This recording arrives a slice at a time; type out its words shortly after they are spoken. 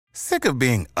Sick of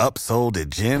being upsold at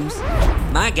gyms?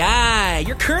 My guy,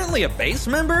 you're currently a base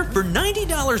member? For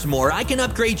 $90 more, I can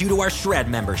upgrade you to our Shred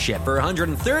membership. For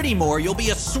 $130 more, you'll be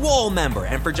a Swole member.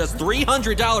 And for just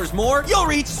 $300 more, you'll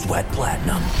reach Sweat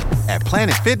Platinum. At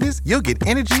Planet Fitness, you'll get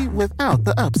energy without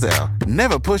the upsell.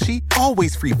 Never pushy,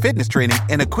 always free fitness training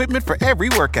and equipment for every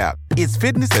workout. It's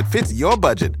fitness that fits your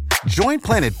budget. Join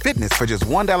Planet Fitness for just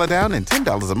 $1 down and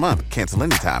 $10 a month. Cancel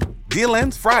anytime. Deal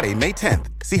ends Friday, May 10th.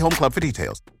 See Home Club for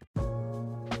details.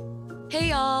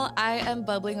 Hey y'all, I am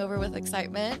bubbling over with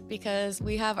excitement because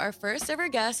we have our first ever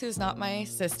guest who's not my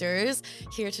sisters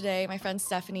here today, my friend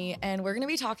Stephanie, and we're going to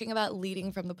be talking about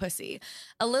leading from the pussy.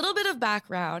 A little bit of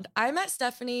background. I met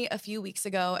Stephanie a few weeks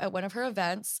ago at one of her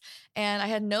events and I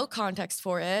had no context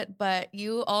for it, but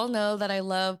you all know that I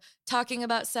love talking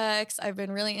about sex. I've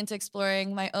been really into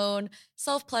exploring my own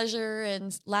self-pleasure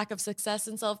and lack of success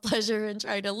in self-pleasure and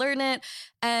trying to learn it.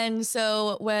 And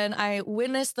so when I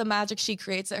witnessed the magic she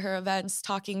creates at her events,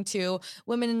 talking to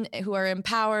women who are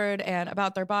empowered and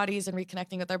about their bodies and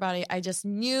reconnecting with their body, I just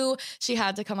knew she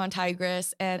had to come on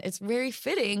Tigress. And it's very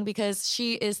fitting because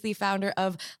she is the founder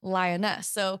of Lioness.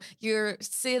 So you're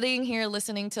sitting here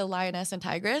listening to Lioness and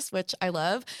Tigress, which I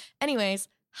love. Anyways,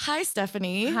 hi,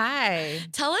 Stephanie. Hi.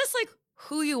 Tell us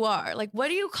who you are. What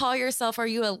do you call yourself? Are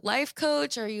you a life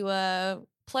coach? Are you a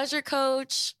pleasure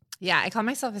coach? Yeah, I call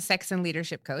myself a sex and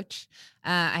leadership coach.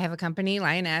 I have a company,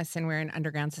 Lioness, and we're an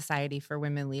underground society for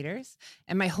women leaders.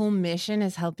 And my whole mission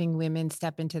is helping women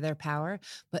step into their power,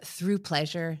 but through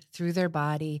pleasure, through their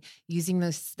body, using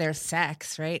their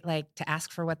sex, right? To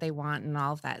ask for what they want and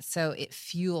all of that. So it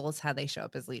fuels how they show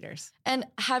up as leaders. And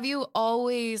have you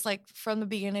always, from the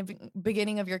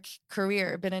beginning of your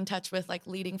career, been in touch with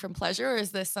leading from pleasure, or is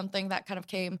this something that kind of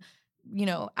came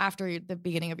after the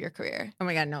beginning of your career? Oh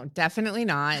my God, no, definitely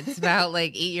not. It's about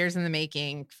 8 years in the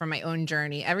making from my own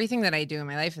journey. Everything that I do in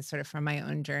my life is sort of from my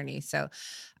own journey. So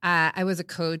I was a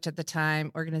coach at the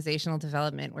time, organizational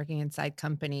development, working inside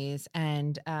companies,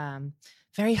 and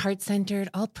very heart-centered,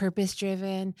 all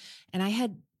purpose-driven. And I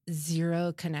had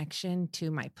zero connection to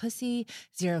my pussy,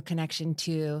 zero connection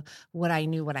to what I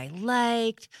knew, what I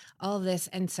liked, all of this.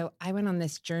 And so I went on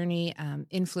this journey,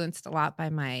 influenced a lot by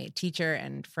my teacher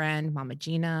and friend, Mama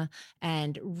Gina,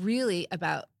 and really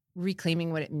about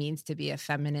reclaiming what it means to be a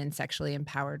feminine, sexually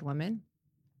empowered woman.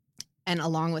 And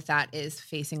along with that is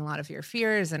facing a lot of your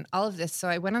fears and all of this. So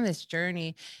I went on this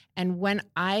journey. And when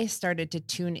I started to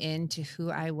tune in to who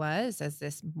I was as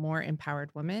this more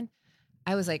empowered woman,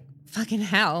 I was like, fucking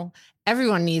hell,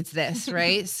 everyone needs this,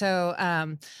 right? So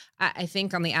I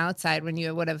think on the outside, when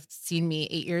you would have seen me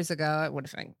 8 years ago, I would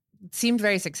have seemed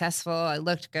very successful. I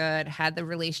looked good, had the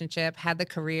relationship, had the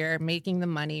career, making the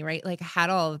money, right? Had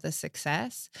all of the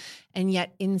success. And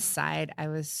yet inside, I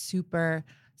was super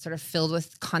sort of filled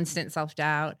with constant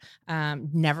self-doubt,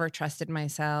 never trusted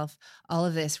myself. All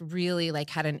of this really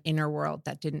had an inner world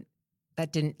that didn't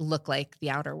look like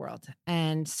the outer world.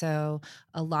 And so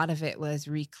a lot of it was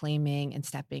reclaiming and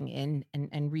stepping in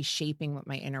and reshaping what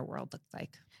my inner world looked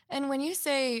like. And when you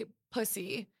say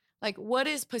pussy, what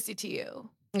is pussy to you?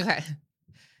 Okay.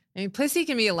 I mean, pussy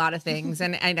can be a lot of things.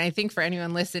 And I think for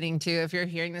anyone listening to, if you're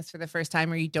hearing this for the first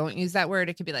time or you don't use that word,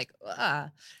 it could be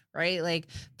right?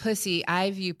 Pussy, I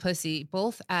view pussy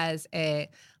both as the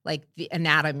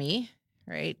anatomy,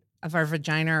 right? Of our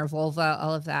vagina, our vulva,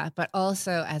 all of that, but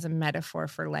also as a metaphor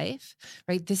for life,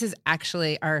 right? This is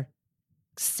actually our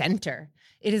center.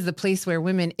 It is the place where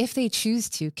women, if they choose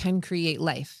to, can create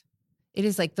life. It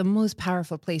is the most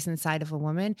powerful place inside of a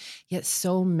woman, yet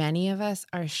so many of us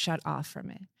are shut off from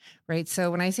it, right?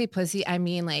 So when I say pussy, I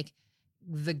mean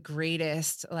the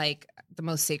greatest, the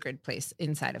most sacred place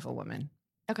inside of a woman.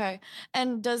 Okay.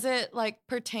 And does it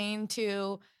pertain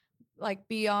to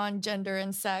beyond gender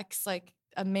and sex,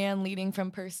 a man leading from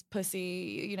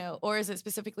pussy, or is it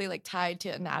specifically tied to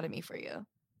anatomy for you?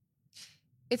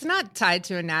 It's not tied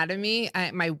to anatomy.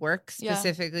 My work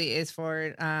specifically is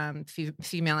for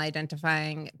female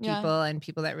identifying people and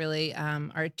people that really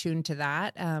are attuned to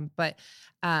that.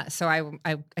 So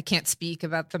I can't speak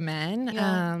about the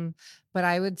men. But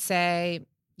I would say,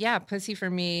 pussy for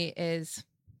me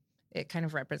it kind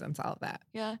of represents all of that.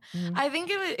 Yeah. Mm-hmm. I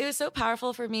think it was so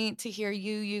powerful for me to hear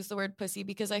you use the word pussy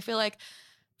because I feel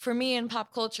for me in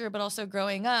pop culture, but also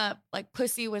growing up,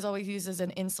 pussy was always used as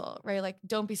an insult, right?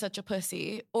 Don't be such a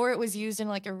pussy. Or it was used in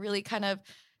a really kind of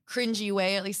cringy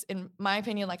way, at least in my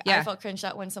opinion. I felt cringed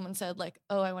out when someone said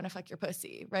oh, I want to fuck your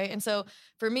pussy, right? And so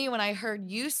for me, when I heard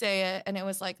you say it and it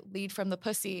was lead from the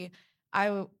pussy,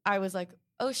 I was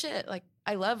oh shit,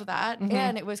 I love that. Mhm.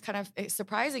 And it was kind of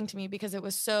surprising to me because it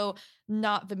was so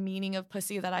not the meaning of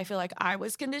pussy that I feel like I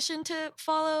was conditioned to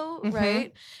follow, Mhm.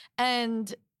 right?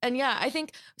 And yeah, I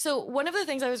think so. One of the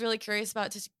things I was really curious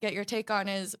about to get your take on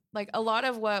is like a lot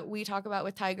of what we talk about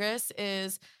with Tigress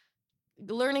is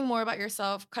learning more about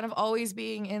yourself, kind of always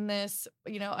being in this,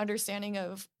 understanding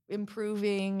of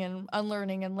improving and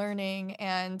unlearning and learning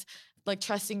and like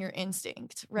trusting your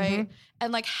instinct, right?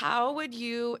 And like how would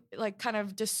you like kind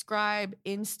of describe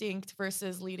instinct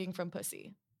versus leading from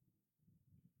pussy?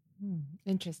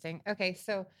 Interesting. Okay,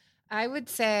 so I would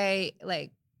say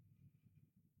like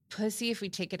pussy, if we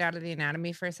take it out of the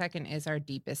anatomy for a second, is our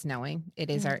deepest knowing. It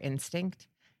is our instinct,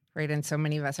 right? And so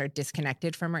many of us are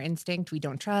disconnected from our instinct. We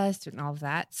don't trust and all of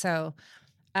that. So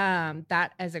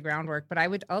that as a groundwork. But I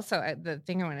would also, the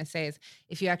thing I want to say is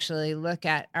if you actually look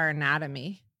at our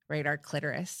anatomy, right, our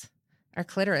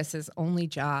clitoris's only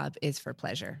job is for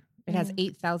pleasure. It has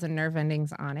 8,000 nerve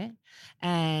endings on it.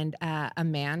 And a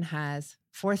man has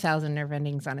 4,000 nerve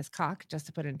endings on his cock, just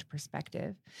to put it into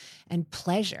perspective. And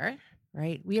pleasure,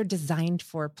 right? We are designed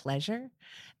for pleasure.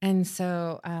 And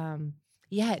so,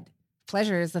 yet,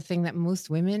 pleasure is the thing that most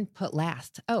women put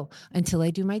last. Oh, until I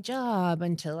do my job,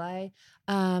 until I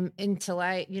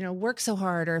work so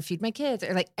hard or feed my kids,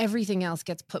 or like everything else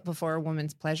gets put before a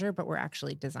woman's pleasure, but we're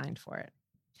actually designed for it.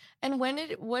 And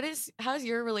how's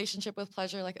your relationship with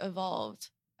pleasure like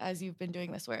evolved as you've been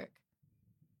doing this work?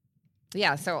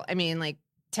 Yeah. So, I mean, like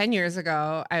 10 years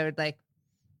ago, it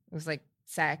was like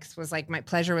sex was like my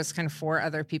pleasure was kind of for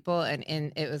other people.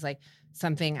 And it was like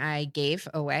something I gave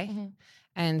away.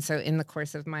 And so in the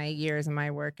course of my years and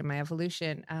my work and my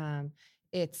evolution,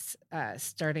 it's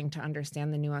starting to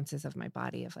understand the nuances of my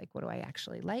body of like, what do I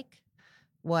actually like?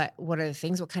 What are the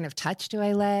things? What kind of touch do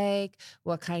I like?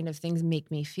 What kind of things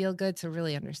make me feel good? So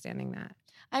really understanding that.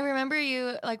 I remember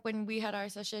you, like when we had our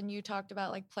session, you talked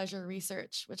about like pleasure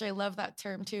research, which I love that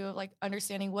term too, of like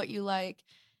understanding what you like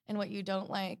and what you don't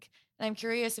like. And I'm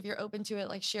curious if you're open to it,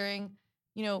 like sharing,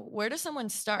 where does someone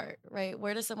start, right?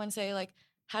 Where does someone say like,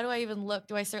 how do I even look?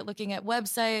 Do I start looking at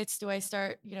websites? Do I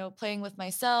start, playing with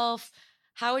myself?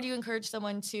 How would you encourage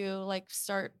someone to like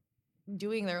start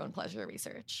doing their own pleasure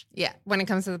research? Yeah. When it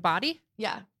comes to the body?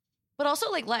 Yeah. But also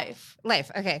like life.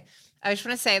 Okay. I just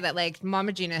want to say that like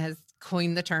Mama Gina has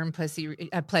coined the term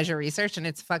pleasure research, and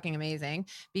it's fucking amazing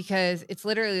because it's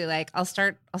literally like, I'll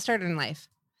start in life.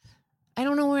 I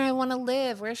don't know where I want to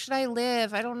live. Where should I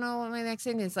live? I don't know what my next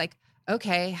thing is. Like,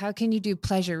 okay, how can you do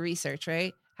pleasure research,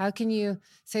 right? How can you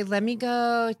say, let me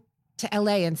go to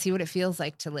LA and see what it feels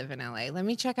like to live in LA? Let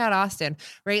me check out Austin,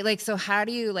 right? Like, so how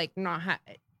do you like not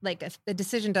like the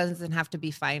decision doesn't have to be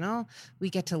final.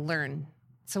 We get to learn.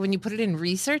 So when you put it in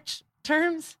research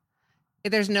terms,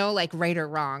 there's no like right or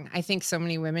wrong. I think so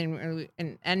many women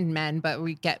and men, but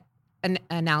we get an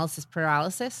analysis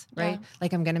paralysis, right? Yeah.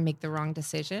 Like I'm going to make the wrong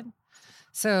decision.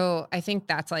 So I think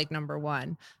that's like number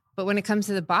one. But when it comes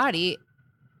to the body,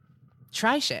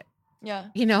 try shit. Yeah.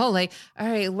 Like, all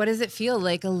right, what does it feel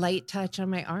like? A light touch on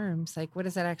my arms. Like, what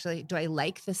does that actually, do I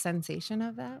like the sensation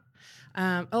of that?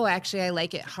 Actually, I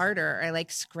like it harder. I like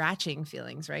scratching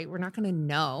feelings, right? We're not going to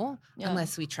know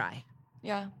unless we try.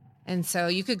 Yeah. And so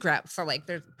you could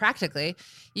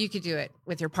you could do it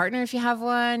with your partner if you have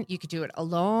one. You could do it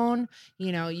alone.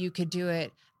 You could do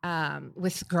it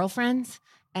with girlfriends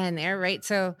right?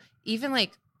 So even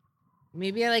like,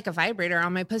 maybe I like a vibrator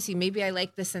on my pussy. Maybe I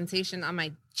like the sensation on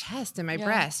my chest and my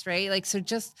breast, right? Like, so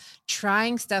just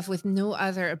trying stuff with no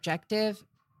other objective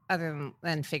other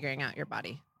than figuring out your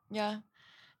body. Yeah.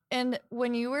 And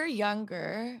when you were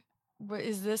younger,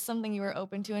 is this something you were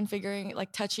open to and figuring,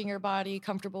 like touching your body,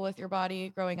 comfortable with your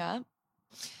body growing up?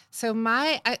 So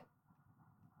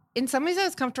in some ways I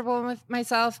was comfortable with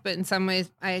myself, but in some ways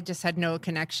I just had no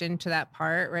connection to that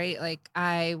part, right? Like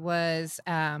I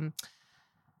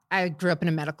grew up in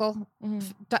a medical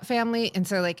family. And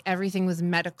so like everything was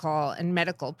medical and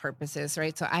medical purposes,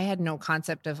 right? So I had no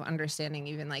concept of understanding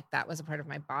even like that was a part of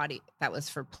my body that was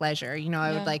for pleasure.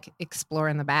 I would like explore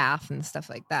in the bath and stuff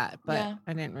like that, but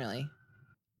I didn't really.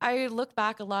 I look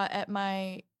back a lot at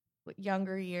my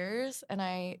younger years and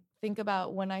I think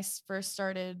about when I first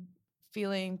started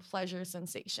feeling pleasure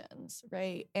sensations,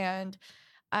 right? And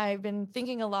I've been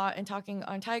thinking a lot and talking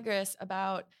on Tigress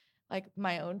about like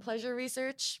my own pleasure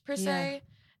research per se.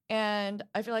 And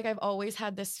I feel like I've always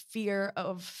had this fear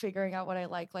of figuring out what I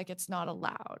like it's not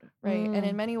allowed, right? And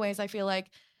in many ways, I feel like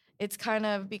it's kind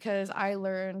of because I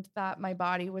learned that my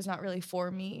body was not really for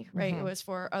me, right? It was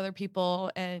for other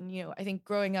people. And, I think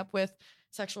growing up with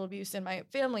sexual abuse in my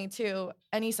family too,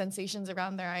 any sensations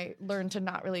around there, I learned to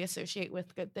not really associate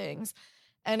with good things.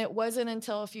 And it wasn't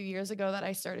until a few years ago that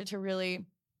I started to really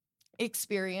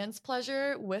experience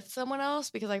pleasure with someone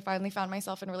else, because I finally found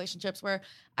myself in relationships where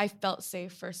I felt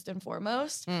safe first and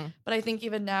foremost. But I think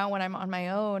even now when I'm on my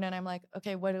own and I'm like,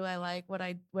 okay, what do I like? What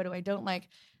do I don't like?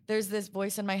 There's this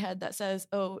voice in my head that says,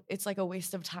 oh, it's like a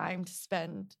waste of time to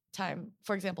spend time,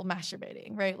 for example,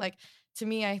 masturbating, right? Like, to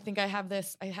me, I think I have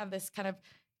this kind of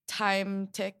time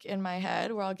tick in my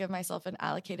head where I'll give myself an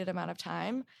allocated amount of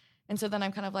time. And so then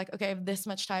I'm kind of like, okay, I have this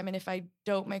much time. And if I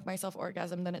don't make myself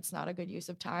orgasm, then it's not a good use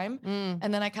of time.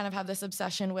 And then I kind of have this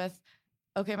obsession with,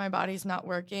 okay, my body's not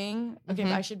working. Okay,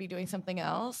 I should be doing something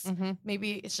else.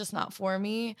 Maybe it's just not for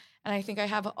me. And I think I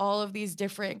have all of these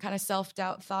different kind of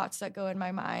self-doubt thoughts that go in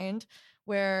my mind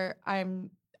where I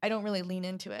don't really lean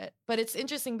into it. But it's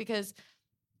interesting because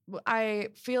I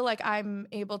feel like I'm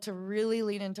able to really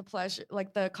lean into pleasure,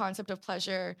 like the concept of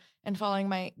pleasure and following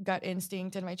my gut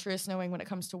instinct and my truest knowing when it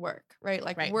comes to work, right?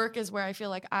 Like work is where I feel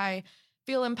like I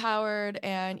feel empowered.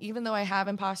 And even though I have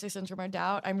imposter syndrome or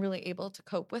doubt, I'm really able to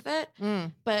cope with it.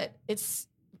 But it's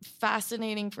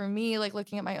fascinating for me, like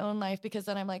looking at my own life, because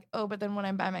then I'm like, oh, but then when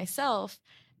I'm by myself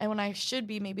and when I should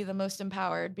be maybe the most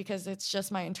empowered because it's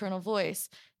just my internal voice,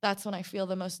 that's when I feel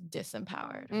the most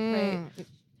disempowered, right?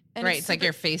 And it's like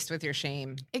you're faced with your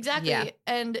shame. Exactly. Yeah.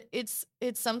 And it's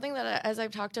something that as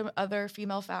I've talked to other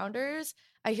female founders,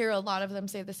 I hear a lot of them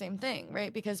say the same thing,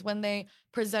 right? Because when they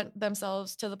present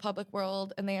themselves to the public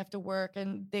world and they have to work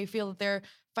and they feel that they're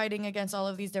fighting against all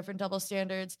of these different double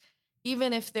standards,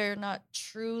 even if they're not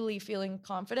truly feeling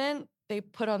confident, they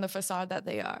put on the facade that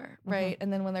they are, right?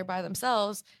 And then when they're by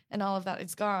themselves and all of that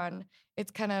is gone,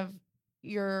 it's kind of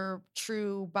your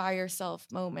true by yourself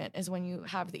moment is when you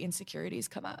have the insecurities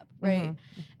come up, right?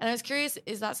 And I was curious,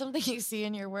 is that something you see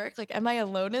in your work? Like, am I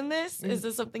alone in this? Is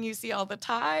this something you see all the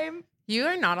time? You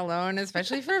are not alone,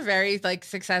 especially for very like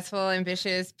successful,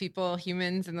 ambitious people,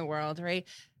 humans in the world, right?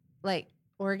 Like,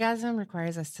 orgasm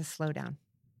requires us to slow down.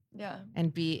 Yeah.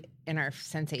 And be in our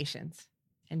sensations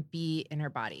and be in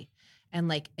our body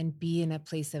and be in a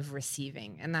place of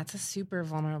receiving. And that's a super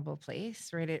vulnerable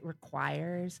place, right? It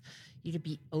requires you to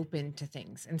be open to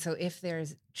things. And so if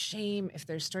there's shame, if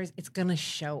there's stories, it's going to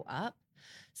show up.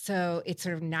 So it's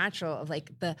sort of natural of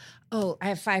like I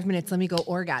have 5 minutes, let me go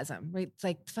orgasm, right? It's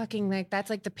like fucking like, that's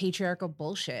like the patriarchal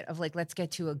bullshit of like, let's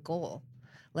get to a goal.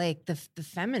 Like the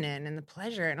feminine and the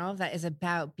pleasure and all of that is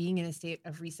about being in a state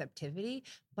of receptivity.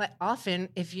 But often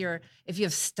if you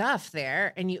have stuff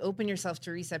there and you open yourself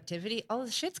to receptivity, all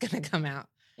the shit's going to come out.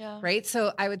 Yeah. Right.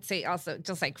 So I would say also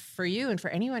just like for you and for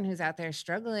anyone who's out there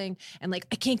struggling and like,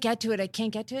 I can't get to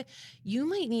it. You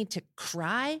might need to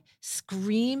cry,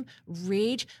 scream,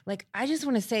 rage. Like, I just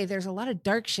want to say there's a lot of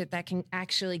dark shit that can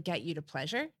actually get you to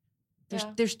pleasure.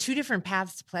 There's two different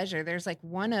paths to pleasure. There's like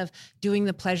one of doing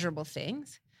the pleasurable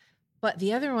things, but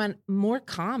the other one, more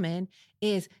common,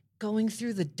 is going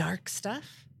through the dark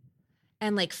stuff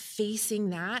and like facing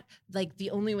that. Like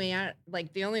the only way out,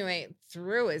 like the only way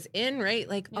through is in, right?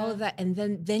 Like all of that. And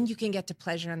then you can get to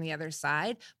pleasure on the other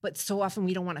side. But so often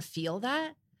we don't want to feel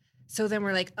that. So then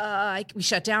we're like, we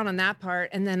shut down on that part.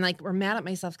 And then like, we're mad at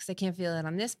myself because I can't feel it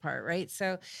on this part. Right.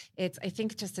 So I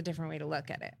think just a different way to look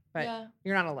at it, but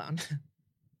you're not alone.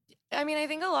 I mean, I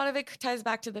think a lot of it ties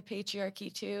back to the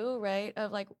patriarchy too, right?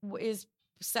 Of like, is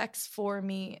sex for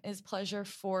me? Is pleasure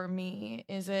for me?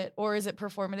 Is it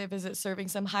performative? Is it serving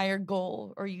some higher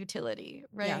goal or utility?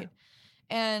 Right. Yeah.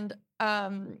 And,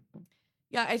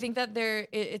 I think that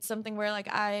it's something where like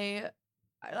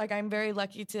I'm very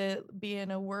lucky to be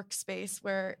in a workspace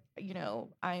where,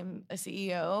 I'm a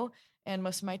CEO and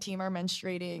most of my team are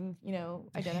menstruating,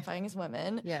 identifying as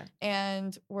women. Yeah.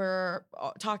 And we're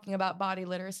talking about body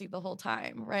literacy the whole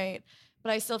time, right?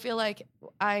 But I still feel like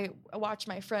I watch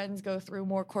my friends go through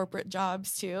more corporate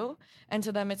jobs too. And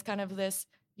to them, it's kind of this,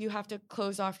 you have to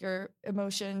close off your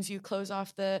emotions, you close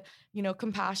off the,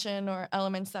 compassion or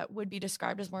elements that would be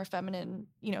described as more feminine,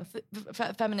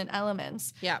 feminine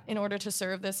elements in order to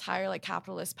serve this higher like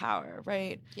capitalist power,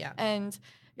 right? Yeah. And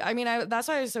I mean, that's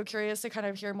why I was so curious to kind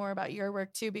of hear more about your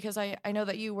work too, because I know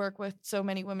that you work with so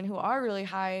many women who are really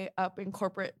high up in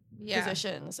corporate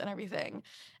positions and everything.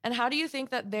 And how do you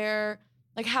think that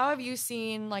how have you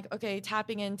seen like, okay,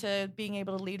 tapping into being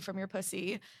able to lead from your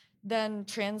pussy, then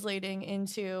translating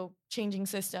into changing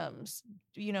systems,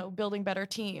 building better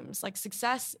teams, like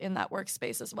success in that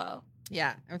workspace as well?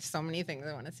 Yeah, I have so many things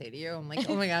I want to say to you. I'm like,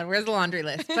 oh my God, where's the laundry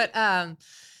list? But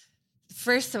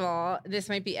first of all, this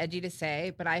might be edgy to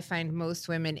say, but I find most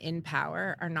women in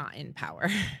power are not in power.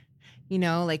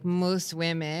 Like most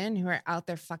women who are out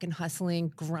there fucking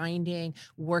hustling, grinding,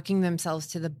 working themselves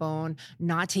to the bone,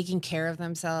 not taking care of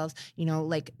themselves,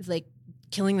 like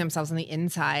killing themselves on the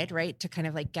inside, right, to kind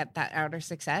of like get that outer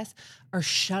success, are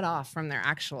shut off from their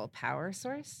actual power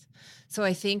source. So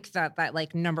I think that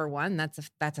like number one, that's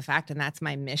a fact, and that's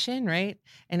my mission, right?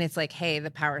 And it's like, hey,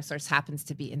 the power source happens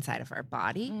to be inside of our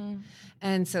body,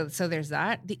 and so there's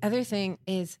that. The other thing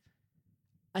is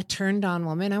a turned on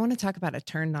woman. I want to talk about a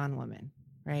turned on woman,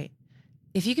 right?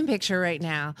 If you can picture right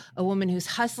now a woman who's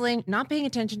hustling, not paying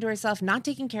attention to herself, not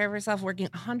taking care of herself, working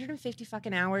 150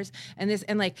 fucking hours,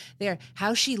 and like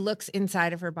how she looks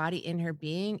inside of her body, in her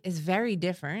being, is very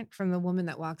different from the woman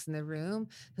that walks in the room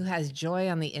who has joy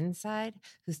on the inside,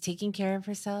 who's taking care of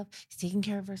herself, who's taking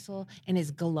care of her soul, and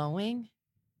is glowing.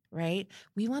 Right?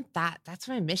 We want that. That's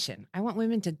my mission. I want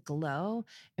women to glow.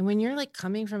 And when you're like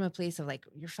coming from a place of like,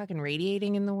 you're fucking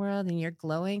radiating in the world and you're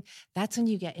glowing, that's when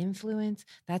you get influence.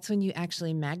 That's when you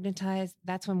actually magnetize.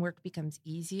 That's when work becomes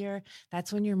easier.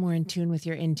 That's when you're more in tune with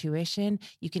your intuition.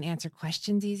 You can answer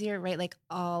questions easier, right? Like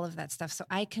all of that stuff. So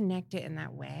I connect it in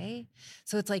that way.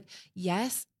 So it's like,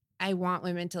 yes, I want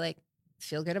women to like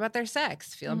feel good about their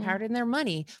sex, feel empowered in their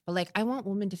money. But like, I want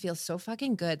women to feel so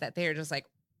fucking good that they're just like,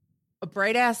 a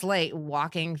bright ass light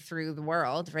walking through the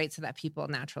world, right? So that people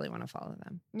naturally want to follow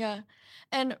them. Yeah.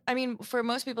 And I mean, for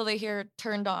most people, they hear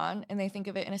turned on and they think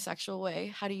of it in a sexual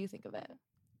way. How do you think of it?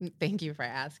 Thank you for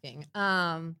asking.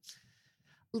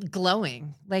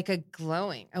 Glowing,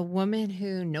 a woman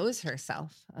who knows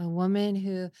herself, a woman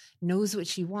who knows what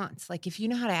she wants. Like if you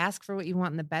know how to ask for what you want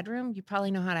in the bedroom, you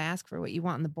probably know how to ask for what you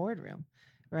want in the boardroom,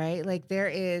 right? Like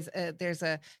there's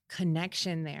a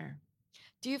connection there.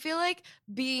 Do you feel like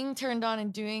being turned on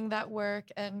and doing that work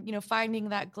and, you know, finding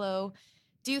that glow,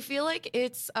 do you feel like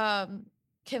it's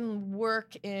can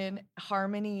work in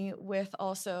harmony with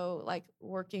also like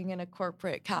working in a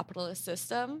corporate capitalist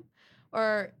system?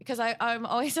 Or because I'm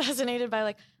always fascinated by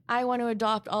like, I want to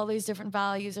adopt all these different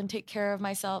values and take care of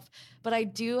myself. But I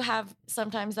do have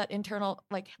sometimes that internal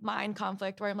like mind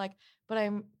conflict where I'm like, but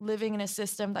I'm living in a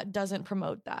system that doesn't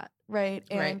promote that, right?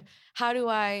 And how do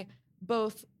I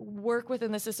both work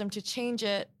within the system to change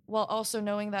it while also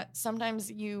knowing that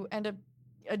sometimes you end up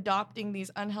adopting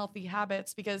these unhealthy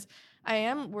habits, because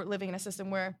we're living in a system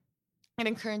where it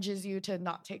encourages you to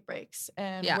not take breaks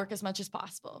and work as much as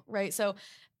possible, right? So,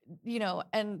 you know,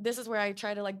 and this is where I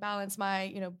try to like balance my,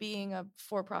 you know, being a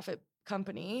for-profit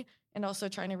company and also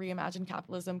trying to reimagine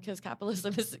capitalism, because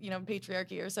capitalism is, you know,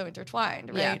 patriarchy are so intertwined,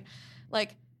 right? Yeah.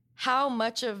 Like how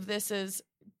much of this is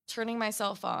turning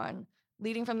myself on,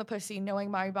 leading from the pussy,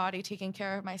 knowing my body, taking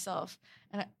care of myself,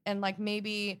 and like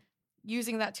maybe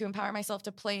using that to empower myself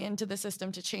to play into the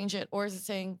system to change it? Or is it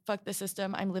saying, fuck the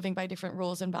system, I'm living by different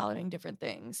rules and valuing different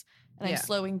things, and I'm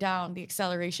slowing down the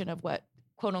acceleration of what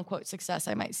quote unquote success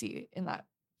I might see in that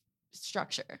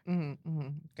structure?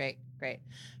 Great.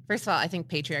 First of all, I think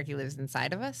patriarchy lives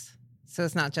inside of us. So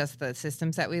it's not just the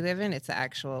systems that we live in, it's the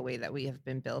actual way that we have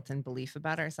been built and belief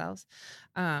about ourselves.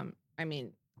 I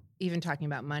mean, even talking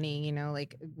about money, you know,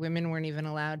 like women weren't even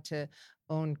allowed to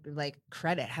own like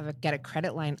credit, get a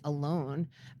credit line alone.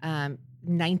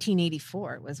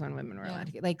 1984 was when women were allowed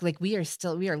to get like we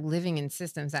are living in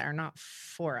systems that are not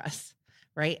for us,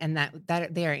 right? And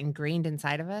that they are ingrained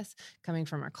inside of us, coming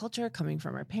from our culture, coming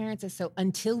from our parents. And so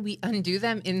until we undo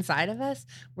them inside of us,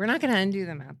 we're not going to undo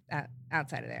them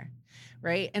outside of there.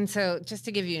 Right. And so just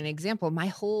to give you an example, my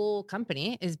whole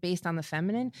company is based on the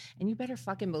feminine, and you better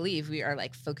fucking believe we are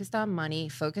like focused on money,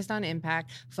 focused on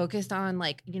impact, focused on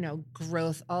like, you know,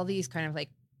 growth, all these kind of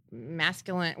like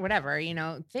masculine, whatever, you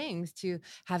know, things to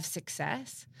have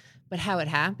success. But how it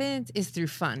happens is through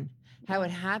fun. How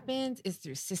it happens is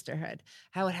through sisterhood.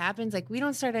 How it happens, like we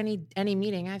don't start any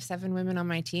meeting. I have 7 women on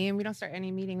my team. We don't start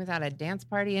any meeting without a dance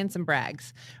party and some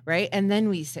brags, right? And then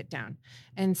we sit down.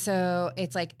 And so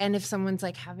it's like, and if someone's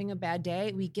like having a bad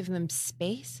day, we give them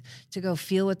space to go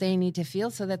feel what they need to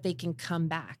feel so that they can come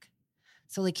back.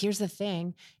 So like, here's the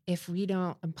thing. If we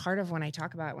don't, and part of when I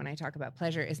talk about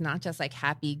pleasure is not just like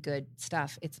happy, good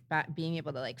stuff. It's about being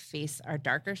able to like face our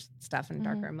darker stuff and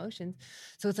darker emotions.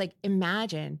 So it's like,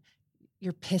 imagine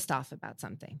you're pissed off about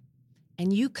something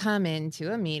and you come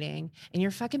into a meeting and you're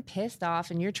fucking pissed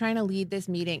off and you're trying to lead this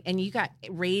meeting and you got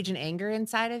rage and anger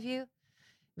inside of you,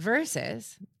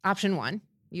 versus option 1,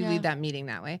 you lead that meeting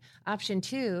that way. Option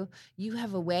 2, you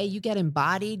have a way, you get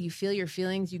embodied, you feel your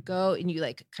feelings, you go and you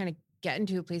like kind of get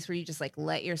into a place where you just like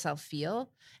let yourself feel.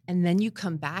 And then you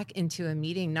come back into a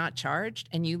meeting not charged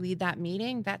and you lead that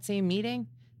meeting, that same meeting.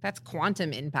 That's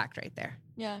quantum impact right there.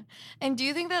 Yeah. And do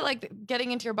you think that like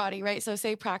getting into your body, right? So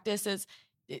say practice is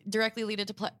directly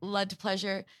led to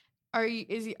pleasure.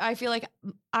 I feel like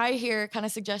I hear kind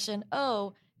of suggestion,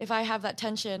 oh, if I have that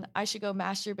tension, I should go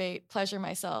masturbate, pleasure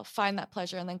myself, find that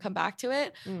pleasure and then come back to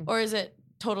it. Or is it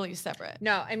totally separate?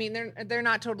 No, I mean, they're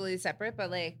not totally separate,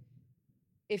 but like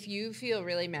if you feel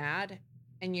really mad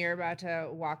and you're about to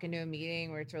walk into a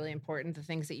meeting where it's really important, the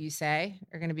things that you say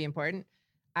are going to be important,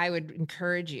 I would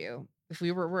encourage you, if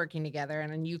we were working together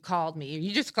and then you called me,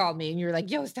 you just called me and you were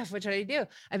like, yo, Steph, what should I do?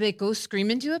 I'd be like, go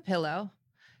scream into a pillow,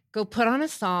 go put on a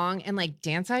song and like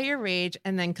dance out your rage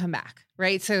and then come back.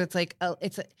 Right. So it's like,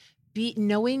 be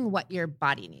knowing what your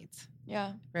body needs.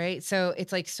 Yeah. Right. So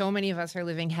it's like so many of us are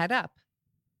living head up.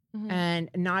 Mm-hmm. And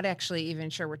not actually even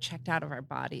sure we're checked out of our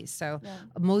bodies. So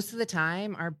most of the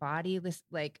time, our body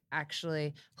like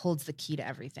actually holds the key to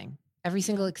everything. Every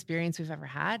single experience we've ever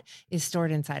had is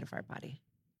stored inside of our body.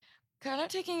 Kind of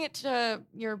taking it to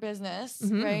your business,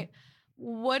 Mm-hmm. right?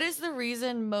 What is the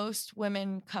reason most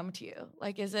women come to you?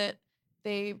 Like, is it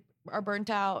they are burnt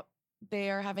out, they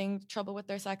are having trouble with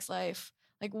their sex life?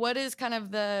 Like, what is kind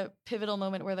of the pivotal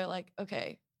moment where they're like,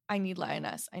 okay, I need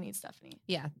Lioness, I need Stephanie?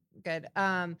 Yeah, good.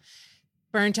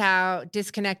 Burnt out,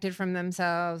 disconnected from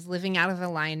themselves, living out of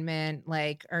alignment,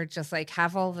 like, or just like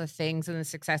have all the things in the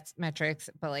success metrics,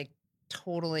 but like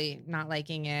totally not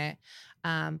liking it.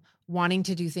 Wanting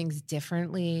to do things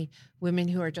differently. Women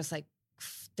who are just like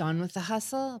done with the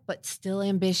hustle, but still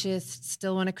ambitious,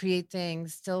 still want to create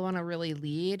things, still want to really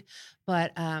lead,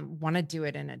 but want to do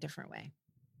it in a different way.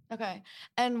 Okay.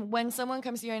 And when someone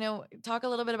comes to you, I know, talk a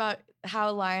little bit about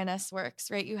how Lioness works,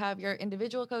 right? You have your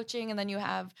individual coaching and then you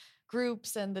have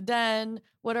groups and the den.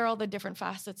 What are all the different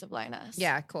facets of Lioness?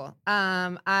 Yeah, cool.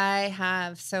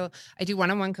 I do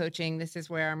one-on-one coaching. This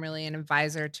is where I'm really an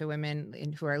advisor to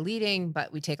women who are leading,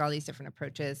 but we take all these different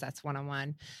approaches. That's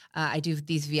one-on-one. I do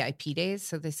these VIP days.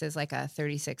 So this is like a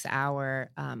 36-hour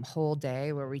whole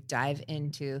day where we dive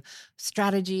into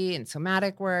strategy and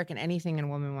somatic work and anything a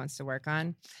woman wants to work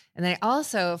on. And then I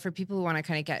also, for people who want to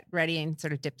kind of get ready and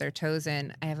sort of dip their toes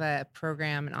in, I have a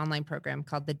program, an online program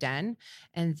called The Den.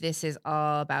 And this is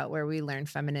all about where we learn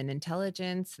feminine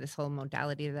intelligence, this whole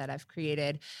modality that I've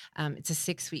created. It's a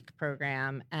 6-week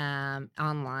program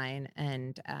online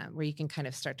and where you can kind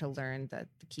of start to learn the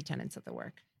key tenets of the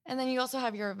work. And then you also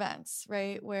have your events,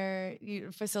 right? Where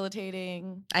you're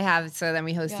facilitating. I have. So then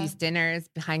we host these dinners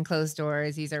behind closed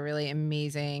doors. These are really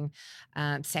amazing,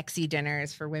 sexy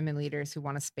dinners for women leaders who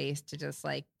want a space to just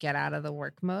like get out of the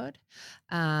work mode.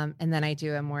 And then I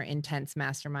do a more intense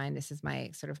mastermind. This is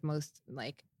my sort of most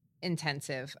like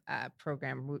intensive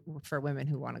program for women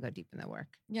who want to go deep in the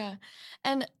work. Yeah.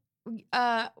 And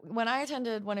when I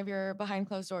attended one of your behind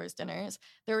closed doors dinners,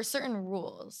 there were certain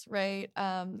rules, right?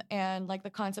 And like the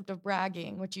concept of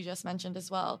bragging, which you just mentioned as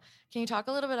well. Can you talk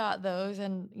a little bit about those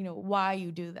and, you know, why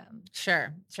you do them?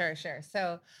 Sure.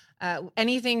 So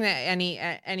anything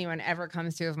that anyone ever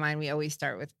comes to of mine, we always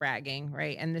start with bragging,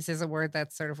 right? And this is a word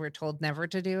that's sort of we're told never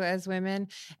to do as women.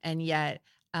 And yet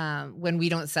when we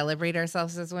don't celebrate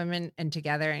ourselves as women and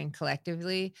together and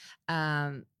collectively,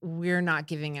 we're not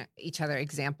giving each other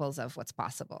examples of what's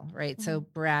possible, right? Mm-hmm. So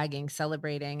bragging,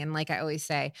 celebrating. And like I always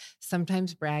say,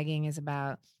 sometimes bragging is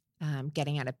about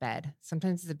getting out of bed.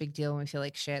 Sometimes it's a big deal when we feel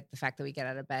like shit. The fact that we get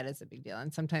out of bed is a big deal.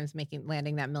 And sometimes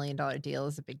landing that $1 million deal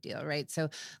is a big deal, right? So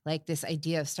like this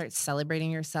idea of start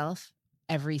celebrating yourself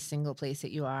every single place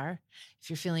that you are. If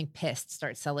you're feeling pissed,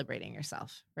 start celebrating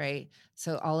yourself, right?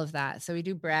 So all of that. So we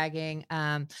do bragging.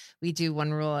 We do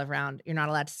one rule around you're not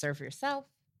allowed to serve yourself.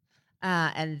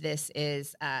 And this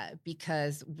is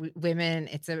because women,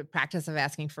 it's a practice of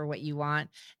asking for what you want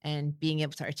and being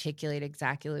able to articulate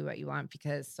exactly what you want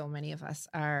because so many of us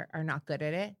are not good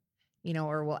at it, you know,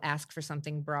 or will ask for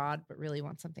something broad, but really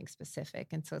want something specific.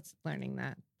 And so it's learning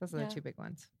that. Those are the two big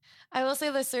ones. I will say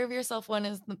the serve yourself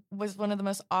one was one of the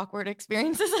most awkward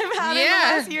experiences I've had in the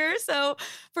last year. So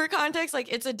for context,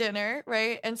 like it's a dinner,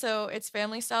 right? And so it's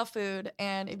family style food.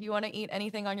 And if you want to eat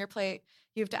anything on your plate,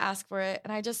 you have to ask for it.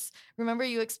 And I just remember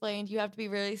you explained you have to be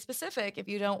really specific. If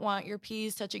you don't want your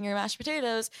peas touching your mashed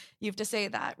potatoes, you have to say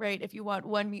that, right? If you want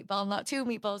 1 meatball, not 2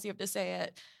 meatballs, you have to say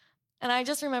it. And I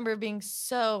just remember being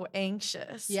so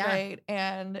anxious, right?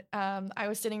 And I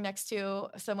was sitting next to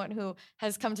someone who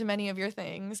has come to many of your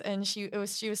things, and she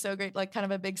was so great, like kind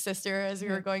of a big sister as we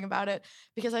were going about it.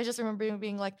 Because I just remember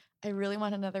being like, I really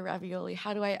want another ravioli.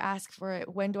 How do I ask for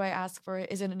it? When do I ask for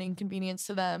it? Is it an inconvenience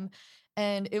to them?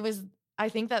 And it was, I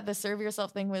think that the serve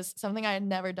yourself thing was something I had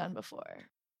never done before.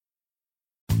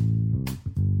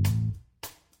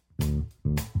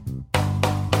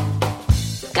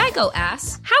 Geico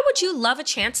asks, how would you love a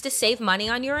chance to save money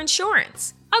on your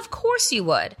insurance? Of course you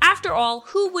would. After all,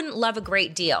 who wouldn't love a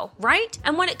great deal, right?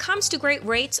 And when it comes to great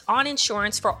rates on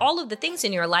insurance for all of the things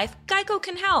in your life, Geico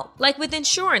can help. Like with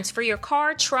insurance for your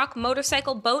car, truck,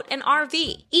 motorcycle, boat, and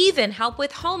RV. Even help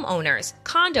with homeowners.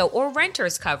 condo, or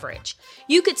renter's coverage.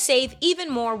 You could save even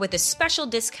more with a special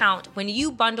discount when you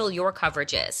bundle your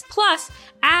coverages. Plus,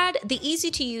 add the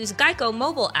easy-to-use Geico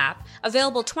mobile app,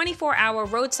 available 24-hour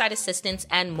roadside assistance,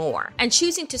 and more. And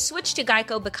choosing to switch to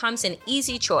Geico becomes an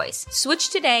easy choice. Switch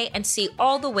today and see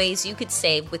all the ways you could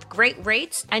save with great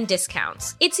rates and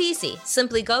discounts. It's easy.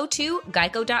 Simply go to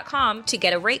geico.com to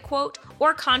get a rate quote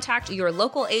or contact your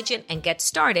local agent and get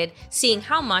started seeing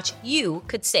how much you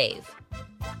could save.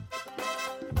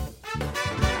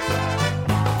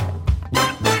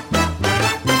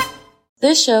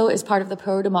 This show is part of the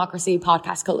Pro-Democracy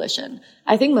Podcast Coalition.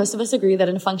 I think most of us agree that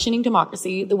in a functioning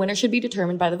democracy, the winner should be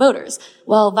determined by the voters.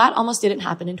 Well, that almost didn't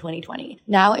happen in 2020.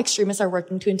 Now, extremists are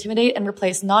working to intimidate and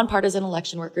replace nonpartisan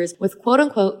election workers with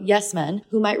quote-unquote yes men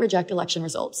who might reject election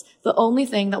results. The only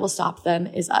thing that will stop them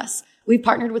is us. We've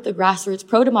partnered with the grassroots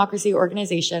pro-democracy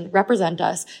organization Represent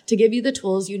Us to give you the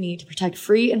tools you need to protect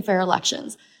free and fair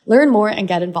elections. Learn more and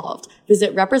get involved.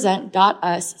 Visit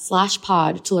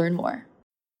represent.us/pod to learn more.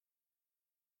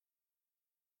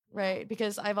 Right,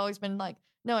 because I've always been like,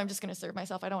 no, I'm just going to serve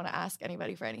myself. I don't want to ask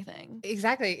anybody for anything.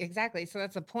 Exactly. So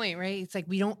that's the point, right? It's like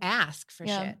we don't ask for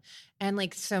shit. And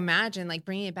like, so imagine like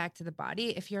bringing it back to the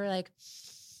body. If you're like,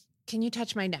 can you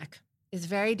touch my neck? Is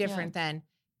very different than,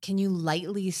 can you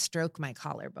lightly stroke my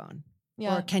collarbone?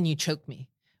 Or can you choke me?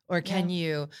 Or can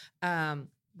you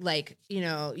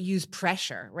use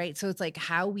pressure, right? So it's like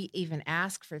how we even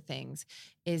ask for things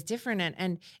is different.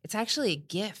 And it's actually a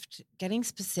gift. Getting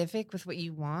specific with what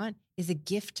you want is a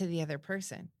gift to the other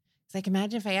person. It's like,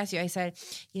 imagine if I asked you, I said,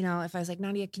 if I was like,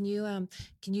 Nadia, can you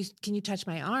touch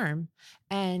my arm?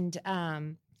 And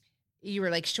you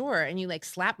were like, sure. And you like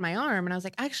slapped my arm. And I was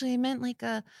like, actually, I meant like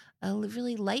a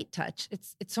really light touch.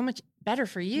 It's so much better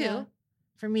for you,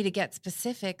 for me to get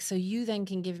specific. So you then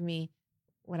can give me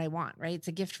what I want, right? It's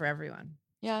a gift for everyone.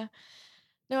 Yeah.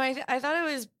 No, I thought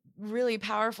it was really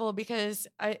powerful because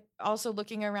I also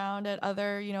looking around at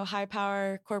other, high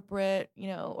power corporate,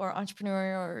 or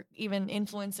entrepreneur or even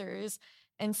influencers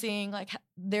and seeing like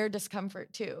their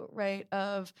discomfort too, right?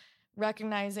 Of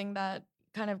recognizing that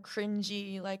kind of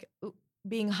cringy, like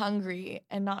being hungry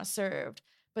and not served.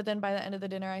 But then by the end of the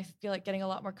dinner, I feel like getting a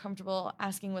lot more comfortable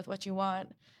asking with what you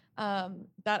want. That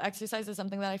exercise is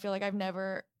something that I feel like I've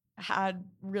never had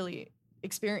really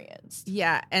experienced.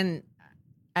 Yeah. And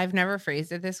I've never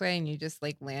phrased it this way, and you just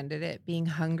like landed it. Being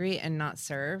hungry and not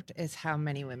served is how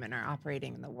many women are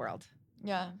operating in the world.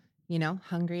 Yeah.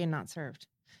 Hungry and not served.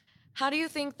 How do you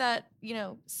think that,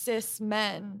 cis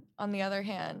men, on the other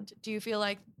hand, do you feel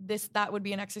like that would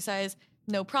be an exercise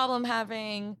no problem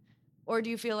having? Or do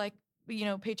you feel like,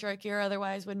 patriarchy or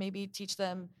otherwise would maybe teach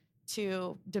them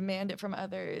to demand it from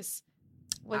others?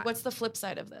 Like, what's the flip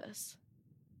side of this?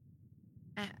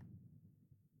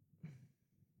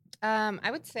 I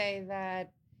would say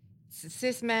that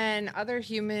cis men, other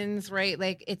humans, right?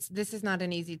 Like this is not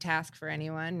an easy task for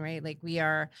anyone, right? Like we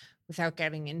are, without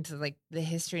getting into like the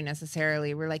history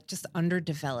necessarily, we're like just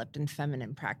underdeveloped in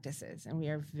feminine practices. And we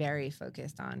are very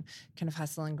focused on kind of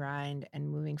hustle and grind and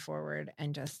moving forward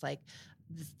and just like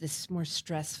this more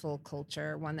stressful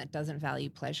culture, one that doesn't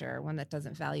value pleasure, one that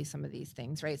doesn't value some of these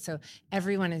things, right? So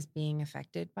everyone is being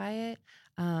affected by it.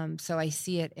 So I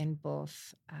see it in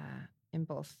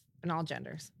all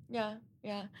genders. Yeah.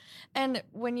 And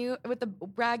with the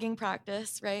bragging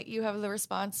practice, right, you have the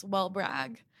response, well,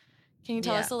 brag. Can you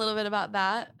tell us a little bit about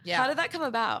that? Yeah. How did that come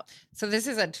about? So this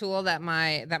is a tool that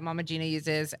Mama Gina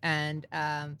uses, and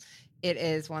it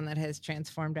is one that has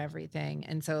transformed everything.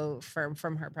 And so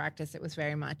from her practice, it was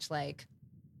very much like,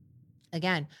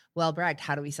 again, well bragged.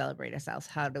 How do we celebrate ourselves?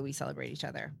 How do we celebrate each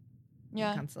other?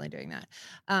 Yeah. I'm constantly doing that.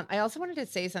 I also wanted to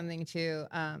say something too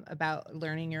about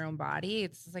learning your own body.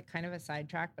 It's like kind of a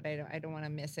sidetrack, but I don't want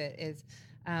to miss it.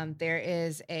 There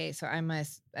is so I'm a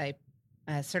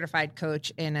certified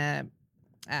coach in a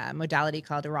modality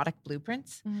called erotic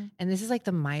blueprints. Mm-hmm. And this is like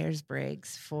the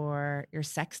Myers-Briggs for your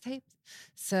sex type.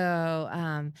 So,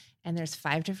 and there's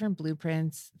 5 different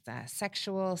blueprints: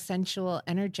 sexual, sensual,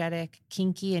 energetic,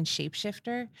 kinky, and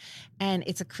shapeshifter. And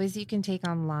it's a quiz you can take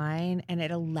online, and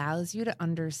it allows you to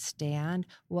understand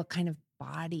what kind of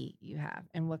body you have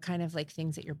and what kind of like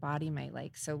things that your body might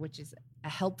like. So, which is a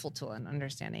helpful tool in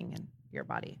understanding and your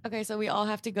body. Okay, so we all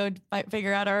have to go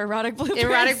figure out our erotic blueprints.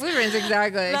 Erotic blueprints,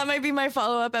 exactly. That might be my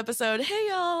follow-up episode. Hey,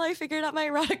 y'all, I figured out my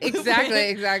erotic blueprint.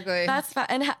 Exactly. That's fine.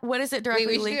 And what is it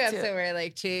directly linked to? We should do episode where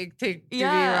like take the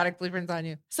erotic blueprints on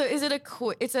you. So is it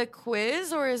it's a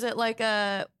quiz, or is it like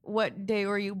a what day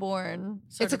were you born?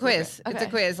 It's a quiz. Okay. It's a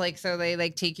quiz. Like, so they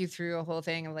like take you through a whole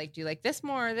thing of like, do you like this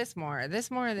more, this more,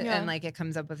 this more? Yeah. And like it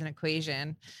comes up with an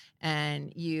equation.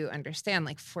 and you understand,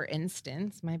 like, for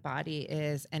instance, my body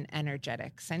is an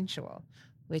energetic sensual,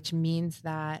 which means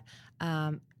that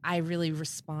I really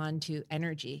respond to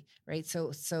energy, right?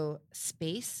 So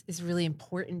space is really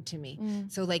important to me.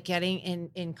 So like getting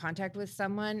in contact with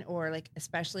someone, or like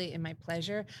especially in my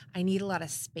pleasure, I need a lot of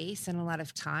space and a lot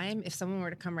of time. If someone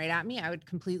were to come right at me, I would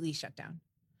completely shut down.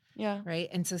 Yeah. Right.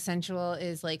 And so sensual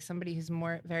is like somebody who's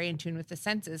more very in tune with the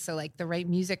senses. So like the right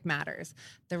music matters,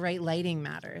 the right lighting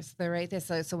matters, the right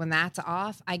this. So when that's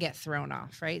off, I get thrown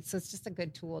off. Right. So it's just a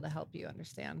good tool to help you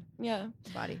understand Yeah. the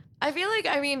body. I feel like,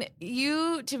 I mean,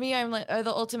 you, to me, I'm like are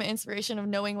the ultimate inspiration of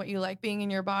knowing what you like, being in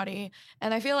your body.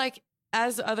 And I feel like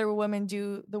as other women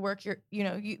do the work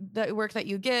the work that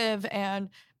you give, and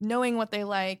knowing what they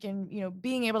like, and,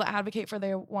 being able to advocate for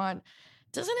their want,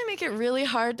 doesn't it make it really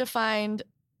hard to find,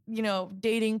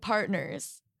 dating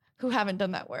partners who haven't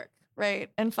done that work, right?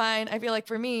 And I feel like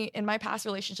for me, in my past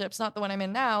relationships, not the one I'm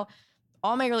in now,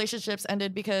 all my relationships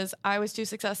ended because I was too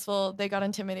successful. They got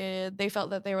intimidated. They felt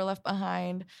that they were left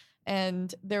behind.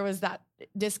 And there was that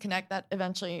disconnect that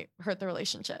eventually hurt the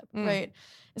relationship, right?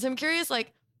 And so I'm curious,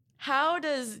 like, how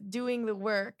does doing the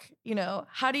work,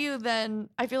 how do you then,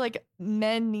 I feel like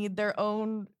men need their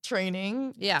own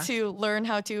training to learn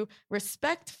how to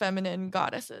respect feminine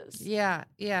goddesses. Yeah.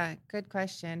 Good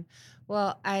question.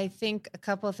 Well, I think a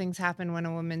couple of things happen when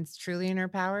a woman's truly in her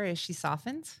power is she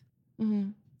softens. Mm-hmm.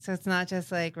 So it's not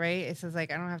just like, right? It's just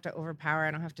like, I don't have to overpower. I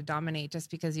don't have to dominate.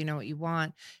 Just because you know what you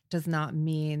want does not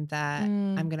mean that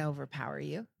I'm going to overpower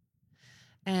you.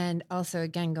 And also,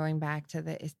 again, going back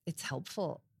to it's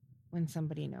helpful when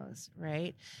somebody knows,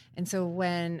 right? And so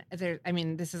when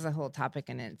this is a whole topic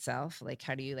in itself. Like,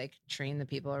 how do you like train the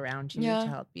people around you to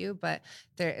help you? But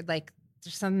there's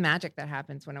some magic that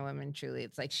happens when a woman truly,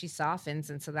 it's like she softens.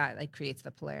 And so that like creates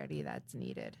the polarity that's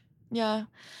needed. Yeah.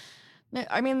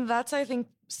 I mean, that's, I think,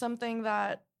 something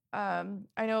that I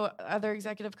know other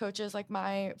executive coaches, like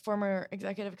my former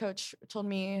executive coach told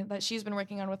me that she's been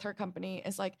working on with her company,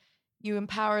 is like, you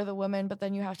empower the woman, but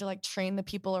then you have to like train the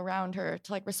people around her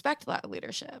to like respect that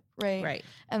leadership, right? Right.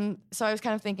 And so I was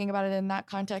kind of thinking about it in that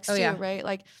context too, right?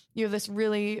 Like, you have this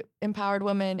really empowered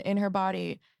woman in her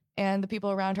body, and the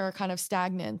people around her are kind of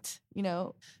stagnant,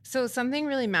 So something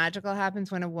really magical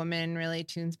happens when a woman really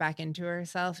tunes back into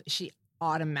herself. She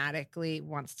automatically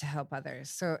wants to help others.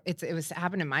 So it was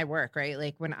happened in my work, right?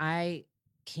 Like when I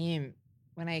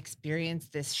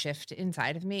experienced this shift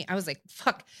inside of me, I was like,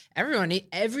 fuck,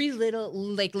 every little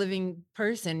like living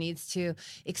person needs to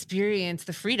experience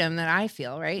the freedom that I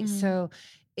feel, right? Mm-hmm. So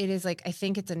it is like, I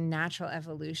think it's a natural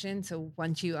evolution. So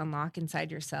once you unlock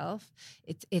inside yourself,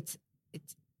 it's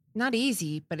not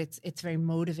easy, but it's very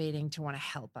motivating to want to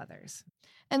help others.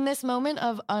 And this moment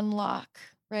of unlock,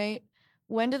 right?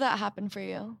 When did that happen for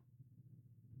you?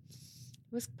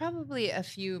 It was probably a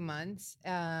few months.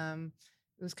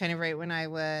 It was kind of right when I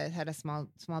had a small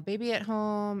baby at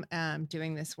home,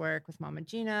 doing this work with Mama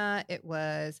Gina. I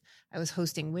was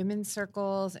hosting women's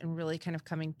circles and really kind of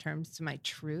coming to terms to my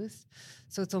truth.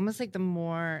 So it's almost like the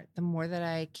more that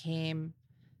I came,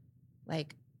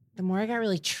 like the more I got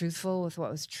really truthful with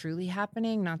what was truly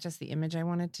happening, not just the image I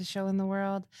wanted to show in the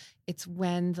world. It's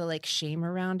when the like shame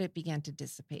around it began to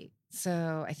dissipate.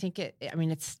 So I think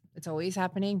it's always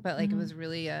happening, but like it was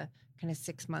really a kind of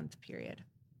 6-month period.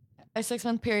 A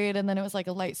 6-month period, and then it was like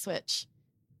a light switch.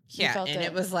 Yeah, and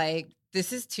it was like,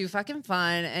 this is too fucking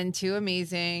fun and too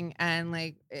amazing, and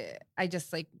like I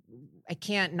just like I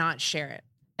can't not share it.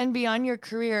 And beyond your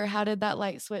career, how did that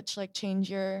light switch like change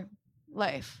your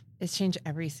life? It's changed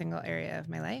every single area of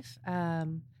my life. How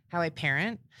I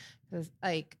parent, because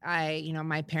like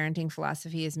my parenting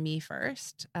philosophy is me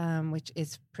first, which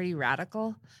is pretty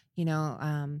radical,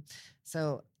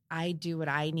 so I do what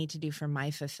I need to do for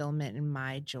my fulfillment and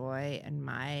my joy and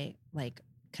my like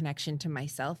connection to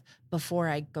myself before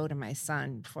I go to my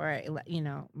son, before I,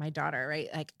 my daughter, right?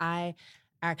 Like I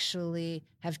actually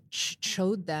have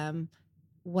showed them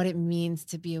what it means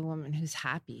to be a woman who's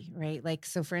happy, right? Like,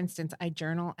 so for instance, I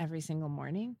journal every single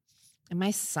morning, and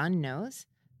my son knows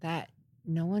that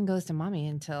no one goes to mommy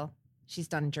until she's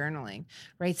done journaling,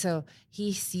 right? So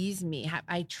he sees me.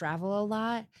 I travel a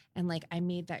lot, and like I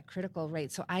made that critical, right?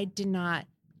 So I did not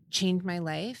change my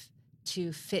life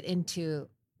to fit into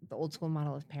the old school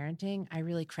model of parenting. I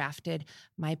really crafted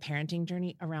my parenting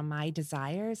journey around my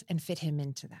desires and fit him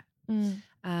into that.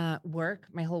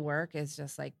 My whole work is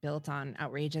just like built on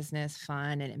outrageousness,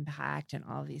 fun, and impact, and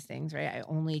all of these things, right? I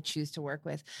only choose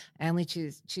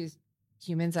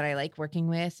humans that I like working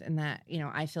with and that,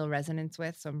 I feel resonance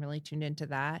with. So I'm really tuned into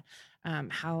that.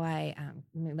 how I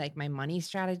like my money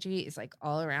strategy is like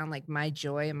all around like my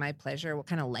joy and my pleasure. What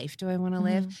kind of life do I want to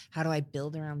live? How do I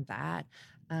build around that?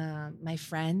 My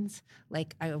friends,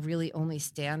 like I really only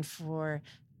stand for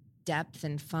depth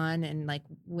and fun and like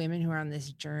women who are on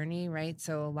this journey, right?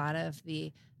 So a lot of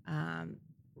the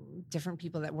different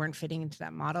people that weren't fitting into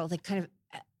that model, like kind of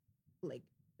like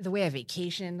the way I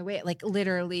vacation, the way like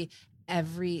literally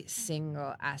every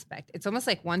single aspect. It's almost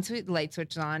like once the light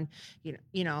switches on,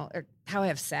 or how I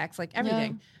have sex, like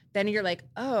everything. Yeah. Then you're like,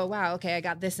 oh wow, okay, I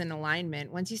got this in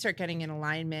alignment. Once you start getting in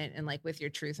alignment and like with your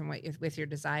truth and with your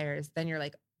desires, then you're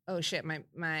like, oh shit, my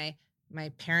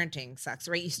parenting sucks,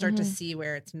 right? You start to see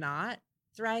where it's not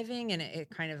thriving, and it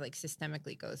kind of like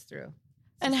systemically goes through.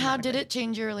 And how did it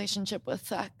change your relationship with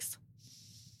sex?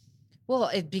 Well,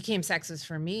 it became sex was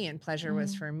for me and pleasure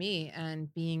was for me,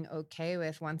 and being okay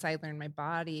with once I learned my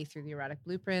body through the erotic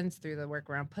blueprints, through the work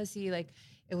around pussy, like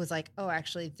it was like, oh,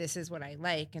 actually this is what I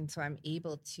like. And so I'm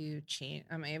able to change.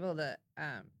 I'm able to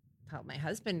help my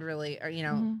husband really, or,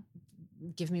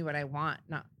 give me what I want,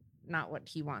 not what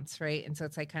he wants. Right. And so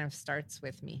it's like kind of starts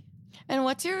with me. And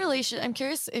what's your relation? I'm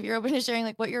curious if you're open to sharing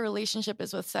like what your relationship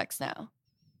is with sex now.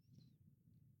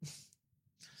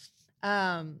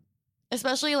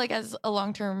 Especially like as a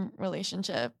long-term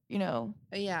relationship,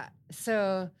 Yeah.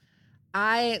 So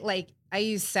I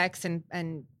use sex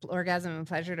and orgasm and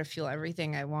pleasure to fuel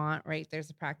everything I want, right? There's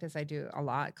a practice I do a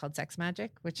lot called sex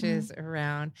magic, which is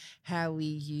around how we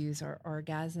use our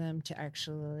orgasm to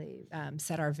actually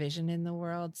set our vision in the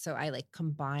world. So I like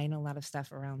combine a lot of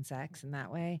stuff around sex in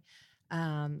that way.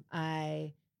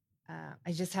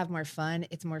 I just have more fun.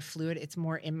 It's more fluid. It's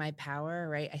more in my power,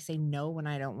 right? I say no when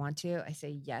I don't want to. I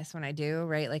say yes when I do,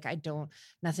 right? Like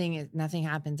nothing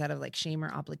happens out of like shame or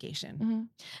obligation.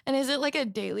 And is it like a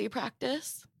daily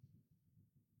practice?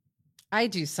 I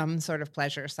do some sort of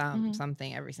pleasure,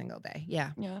 something every single day.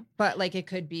 Yeah. Yeah. But like it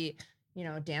could be,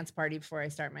 dance party before I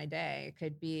start my day. It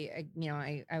could be,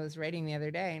 I was writing the other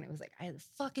day and it was like, I had the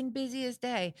fucking busiest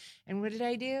day. And what did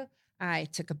I do? I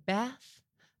took a bath.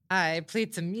 I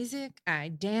played some music. I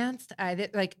danced. I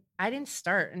didn't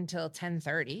start until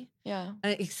 10:30. Yeah.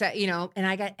 Except, and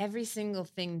I got every single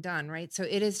thing done. Right. So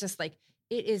it is just like,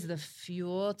 it is the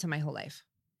fuel to my whole life.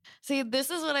 See,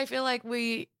 this is what I feel like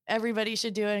everybody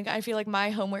should do. And I feel like my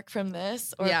homework from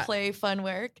this or play fun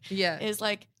work is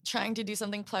like trying to do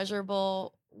something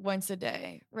pleasurable once a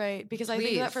day. Right. Because I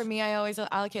think that for me, I always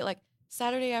allocate like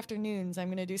Saturday afternoons, I'm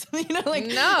going to do something, no. It's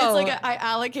like I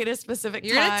allocate a specific time.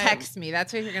 You're going to text me.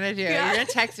 That's what you're going to do. Yeah. You're going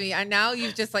to text me. And now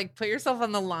you've just like put yourself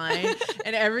on the line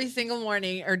and every single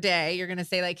morning or day, you're going to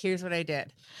say like, here's what I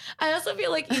did. I also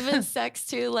feel like even sex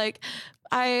too, like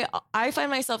I find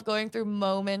myself going through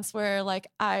moments where like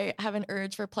I have an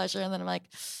urge for pleasure and then I'm like,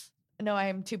 no,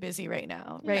 I'm too busy right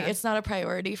now, right? Yeah. It's not a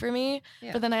priority for me.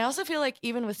 Yeah. But then I also feel like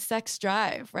even with sex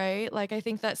drive, right? Like I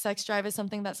think that sex drive is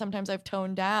something that sometimes I've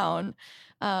toned down.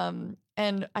 And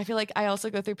I feel like I also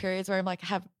go through periods where I'm like,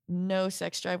 have no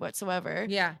sex drive whatsoever.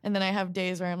 Yeah. And then I have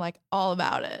days where I'm like all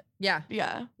about it. Yeah.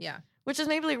 Yeah. Yeah. Which is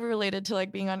maybe related to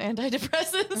like being on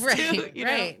antidepressants right, too.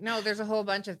 Right. No, there's a whole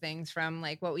bunch of things from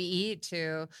like what we eat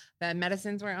to the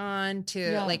medicines we're on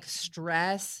to like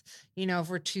stress. If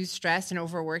we're too stressed and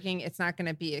overworking, it's not going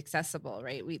to be accessible,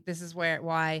 right? This is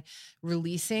why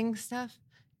releasing stuff,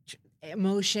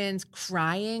 emotions,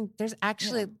 crying. There's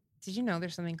actually, did you know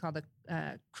there's something called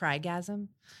a crygasm?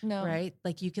 No. Right?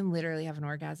 Like you can literally have an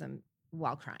orgasm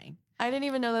while crying. I didn't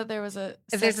even know that there was a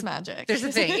sex magic. There's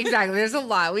a thing. Exactly. There's a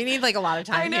lot. We need like a lot of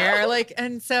time here. Like,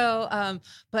 and so,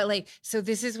 but like, so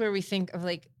this is where we think of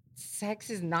like, sex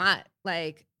is not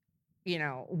like,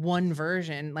 one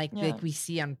version like we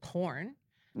see on porn.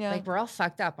 Yeah. Like we're all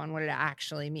fucked up on what it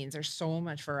actually means. There's so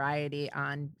much variety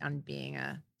on being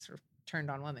a sort of turned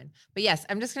on woman. But yes,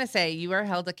 I'm just going to say you are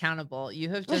held accountable. You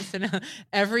have just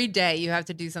every day you have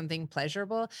to do something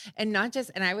pleasurable and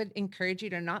and I would encourage you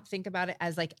to not think about it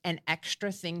as like an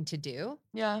extra thing to do.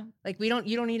 Yeah. Like you don't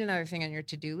need another thing on your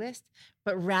to-do list,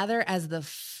 but rather as the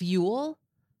fuel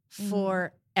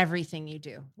for everything you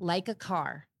do, like a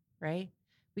car, right?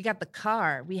 We got the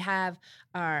car. We have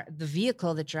the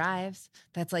vehicle that drives,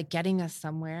 that's like getting us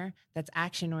somewhere, that's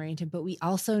action oriented, but we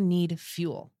also need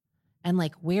fuel. And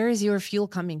like, where is your fuel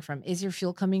coming from? Is your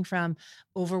fuel coming from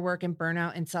overwork and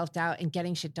burnout and self-doubt and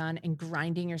getting shit done and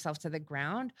grinding yourself to the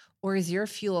ground? Or is your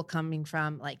fuel coming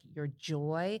from like your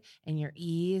joy and your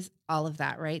ease, all of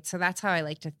that, right? So that's how I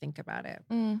like to think about it.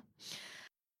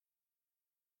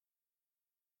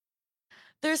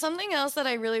 There's something else that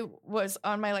I really was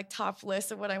on my like top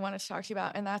list of what I wanted to talk to you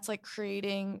about. And that's like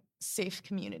creating safe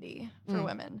community for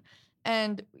women.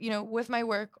 And, with my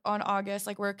work on August,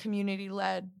 like we're a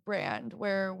community-led brand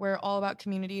where we're all about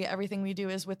community. Everything we do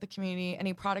is with the community,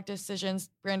 any product decisions,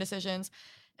 brand decisions.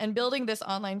 And building this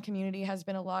online community has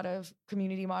been a lot of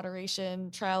community moderation,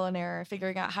 trial and error,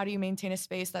 figuring out how do you maintain a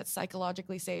space that's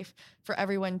psychologically safe for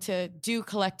everyone to do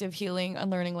collective healing and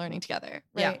learning together,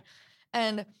 right? Yeah.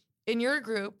 And in your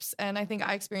groups, and I think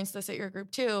I experienced this at your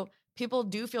group too, people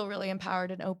do feel really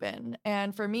empowered and open.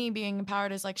 And for me, being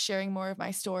empowered is like sharing more of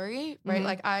my story, right? Mm-hmm.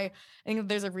 Like I think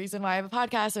there's a reason why I have a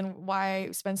podcast and why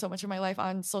I spend so much of my life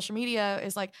on social media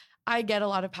is like, I get a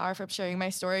lot of power from sharing my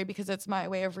story because it's my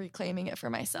way of reclaiming it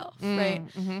for myself, right?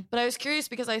 Mm-hmm. But I was curious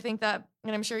because I think that,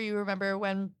 and I'm sure you remember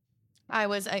when I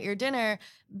was at your dinner,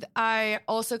 I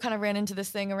also kind of ran into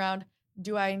this thing around,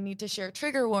 do I need to share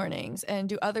trigger warnings? And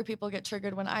do other people get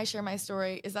triggered when I share my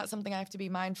story? Is that something I have to be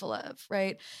mindful of,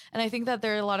 right? And I think that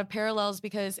there are a lot of parallels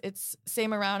because it's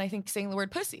same around, I think, saying the word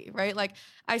pussy, right? Like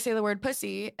I say the word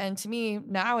pussy, and to me,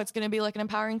 now it's going to be like an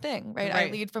empowering thing, right?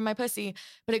 I lead from my pussy,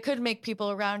 but it could make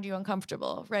people around you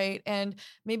uncomfortable, right? And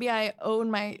maybe I own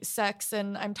my sex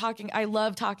and I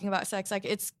love talking about sex. Like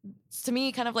it's, to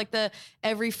me, kind of like the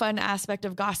every fun aspect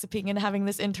of gossiping and having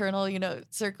this internal,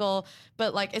 circle,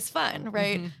 but like it's fun,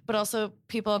 right? Mm-hmm. But also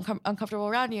people uncomfortable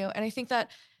around you. And I think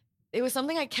that it was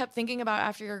something I kept thinking about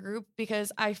after your group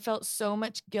because I felt so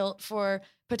much guilt for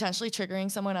potentially triggering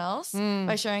someone else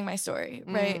by sharing my story,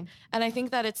 right? And I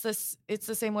think that it's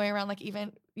the same way around, like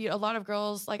even a lot of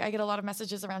girls, like I get a lot of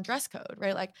messages around dress code,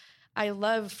 right? Like I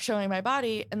love showing my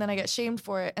body and then I get shamed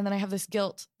for it. And then I have this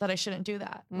guilt that I shouldn't do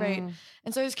that. Right.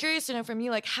 And so I was curious to know from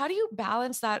you, like, how do you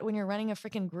balance that when you're running a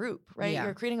freaking group, right? Yeah.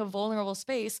 You're creating a vulnerable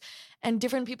space and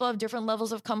different people have different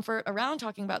levels of comfort around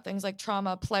talking about things like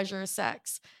trauma, pleasure,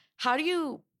 sex. How do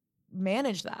you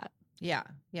manage that? Yeah.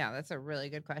 That's a really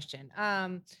good question.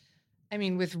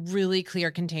 With really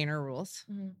clear container rules.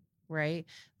 Mm-hmm. Right?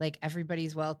 Like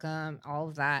everybody's welcome, all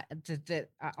of that.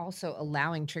 Also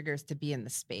allowing triggers to be in the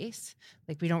space.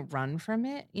 Like we don't run from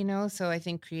it, So I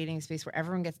think creating a space where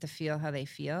everyone gets to feel how they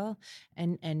feel.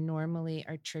 And normally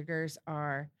our triggers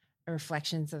are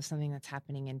reflections of something that's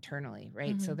happening internally,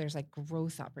 right? Mm-hmm. So there's like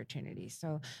growth opportunities.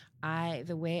 So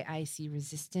the way I see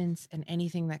resistance and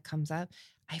anything that comes up,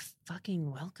 I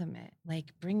fucking welcome it. Like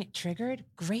bring it triggered.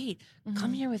 Great. Mm-hmm.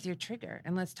 Come here with your trigger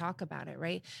and let's talk about it.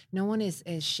 Right. No one is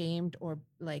shamed or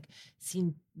like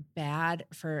seen bad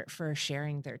for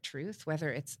sharing their truth, whether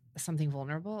it's something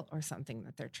vulnerable or something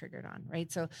that they're triggered on.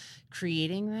 Right. So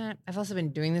creating that, I've also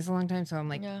been doing this a long time. So I'm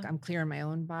like, I'm clear in my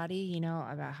own body,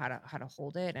 about how to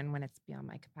hold it. And when it's beyond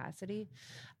my capacity,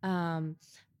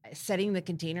 setting the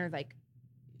container, like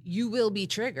you will be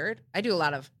triggered. I do a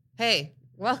lot of, hey,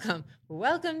 welcome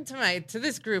to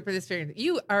this group or this experience.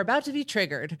 You are about to be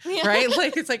triggered, right?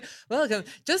 Like, it's like, welcome,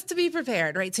 just to be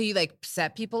prepared, right? So you like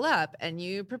set people up and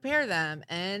you prepare them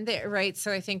right?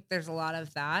 So I think there's a lot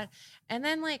of that. And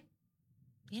then like,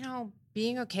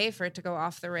 being okay for it to go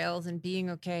off the rails and being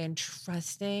okay and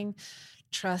trusting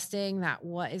that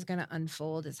what is going to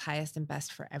unfold is highest and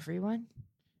best for everyone,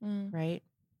 right?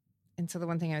 And so the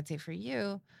one thing I would say for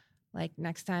you, like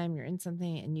next time you're in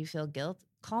something and you feel guilt,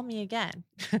 call me again.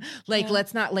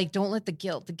 Let's not don't let the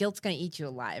guilt's going to eat you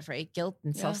alive, right? Guilt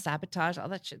and self-sabotage, all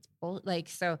that shit's bull.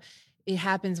 So it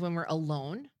happens when we're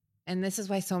alone. And this is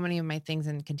why so many of my things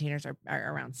in containers are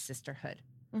around sisterhood.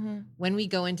 Mm-hmm. When we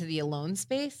go into the alone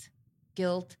space,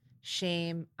 guilt,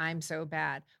 shame, I'm so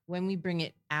bad. When we bring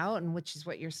it out, and which is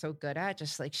what you're so good at,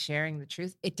 just like sharing the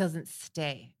truth, it doesn't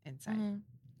stay inside. Mm-hmm.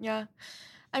 Yeah.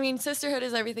 Sisterhood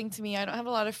is everything to me. I don't have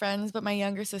a lot of friends, but my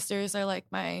younger sisters are like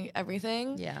my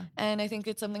everything. Yeah. And I think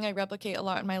it's something I replicate a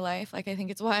lot in my life. Like, I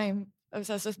think it's why I'm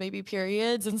obsessed with maybe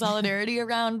periods and solidarity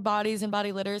around bodies and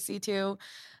body literacy too.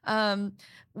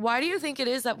 Why do you think it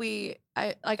is that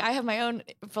I have my own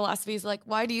philosophies. Like,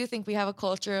 why do you think we have a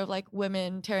culture of like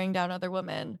women tearing down other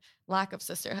women, lack of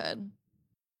sisterhood?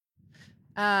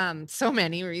 So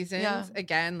many reasons. Yeah.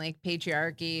 Again, like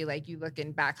patriarchy, like you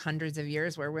looking back hundreds of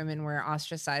years where women were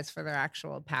ostracized for their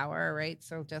actual power, right?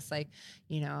 So just like,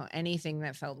 anything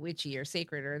that felt witchy or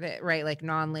sacred or that, right? Like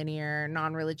non-linear,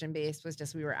 non-religion based was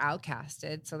just, we were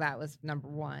outcasted. So that was number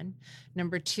one.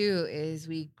 Number two is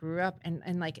we grew up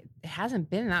and like, it hasn't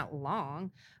been that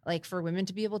long, like for women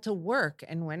to be able to work.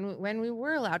 And when we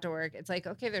were allowed to work, it's like,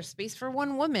 okay, there's space for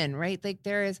one woman, right? Like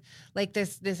there is like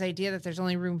this idea that there's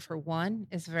only room for one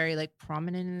is very like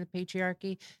prominent in the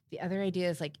patriarchy. The other idea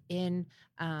is like in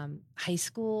high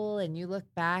school, and you look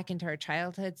back into our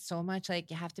childhood, so much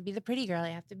like you have to be the pretty girl,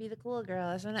 you have to be the cool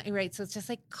girl, right? So it's just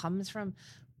like comes from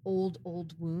old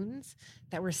wounds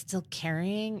that we're still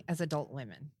carrying as adult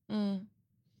women.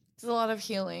 There's a lot of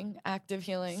healing, active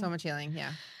healing. So much healing,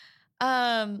 yeah.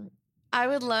 I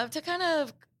would love to kind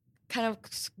of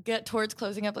get towards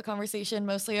closing up the conversation,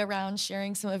 mostly around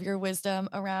sharing some of your wisdom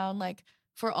around, like,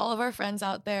 for all of our friends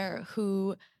out there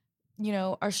who, you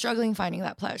know, are struggling finding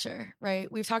that pleasure,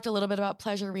 right? We've talked a little bit about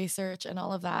pleasure research and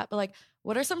all of that, but like,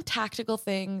 what are some tactical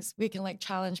things we can like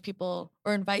challenge people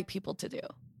or invite people to do?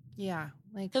 Yeah.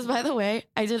 Like, because by the way,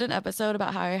 I did an episode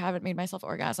about how I haven't made myself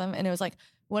orgasm, and it was like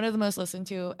one of the most listened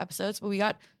to episodes,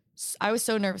 but I was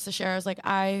so nervous to share. I was like,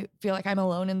 I feel like I'm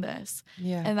alone in this.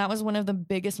 yeah. And that was one of the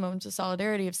biggest moments of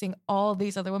solidarity of seeing all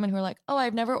these other women who are like, oh,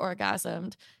 I've never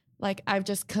orgasmed. Like, I've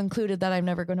just concluded that I'm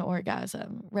never going to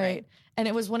orgasm. Right. And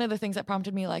it was one of the things that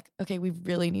prompted me like, okay, we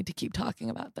really need to keep talking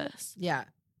about this. Yeah.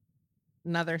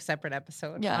 Another separate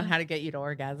episode Yeah. on how to get you to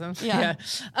orgasm. Yeah.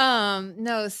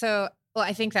 No. So, well,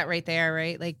 I think that right there,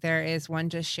 right? Like, there is one,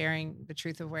 just sharing the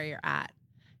truth of where you're at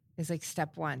is like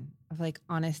step one of like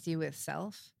honesty with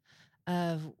self,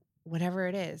 of whatever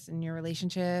it is in your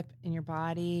relationship, in your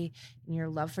body, in your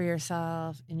love for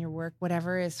yourself, in your work,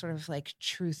 whatever is sort of like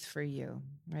truth for you,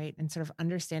 right? And sort of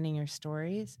understanding your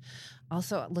stories.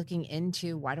 Also looking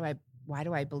into why do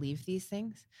I believe these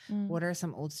things? What are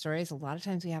some old stories? A lot of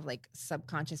times we have like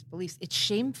subconscious beliefs. It's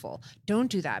shameful. Don't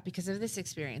do that because of this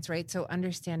experience, right? So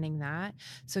understanding that.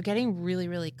 So getting really,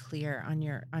 really clear on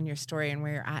your story and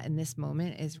where you're at in this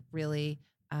moment is really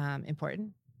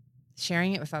important.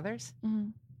 Sharing it with others,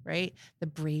 right? The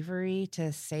bravery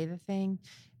to say the thing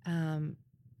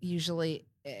usually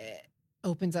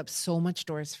opens up so much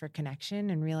doors for connection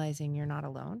and realizing you're not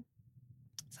alone.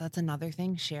 So that's another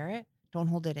thing. Share it. Don't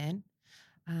hold it in.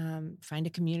 Find a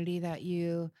community that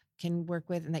you can work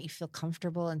with and that you feel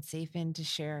comfortable and safe in to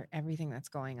share everything that's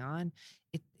going on.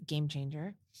 It's game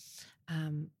changer.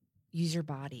 Use your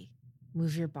body,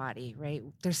 move your body, right?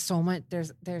 There's so much,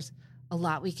 there's a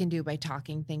lot we can do by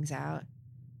talking things out,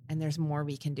 and there's more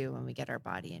we can do when we get our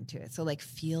body into it. So like,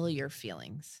 feel your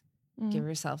feelings. Give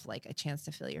yourself like a chance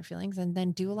to feel your feelings, and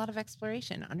then do a lot of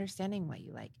exploration, understanding what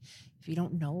you like. If you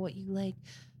don't know what you like,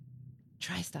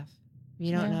 try stuff.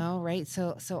 You don't know, right?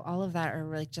 So all of that are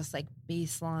like just like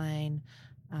baseline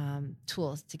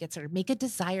tools to get started. Make a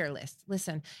desire list.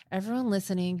 Listen, everyone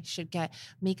listening should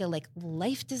make a like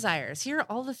life desires. Here are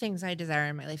all the things I desire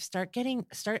in my life. Start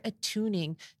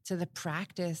attuning to the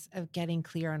practice of getting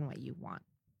clear on what you want.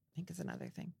 I think is another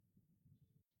thing.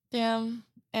 Damn.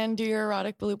 And do your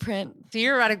erotic blueprint. Do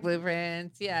your erotic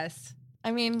blueprints. Yes.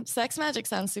 I mean, sex magic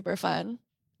sounds super fun.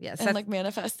 Yes. And like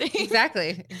manifesting.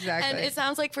 Exactly. And it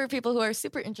sounds like for people who are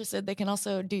super interested, they can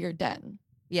also do your den.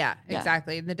 Yeah,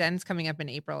 exactly. The den's coming up in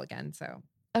April again. So,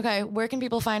 okay. Where can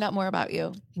people find out more about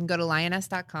you? You can go to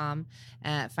lioness.com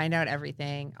and find out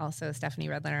everything. Also, Stephanie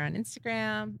Redlener on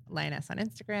Instagram, Lioness on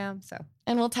Instagram. So,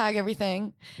 and we'll tag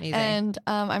everything. Amazing. And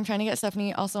I'm trying to get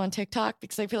Stephanie also on TikTok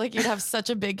because I feel like you'd have such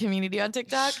a big community on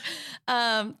TikTok.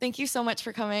 Thank you so much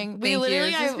for coming. Thank you.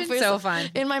 It's been so fun.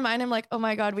 In my mind, I'm like, oh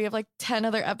my God, we have like 10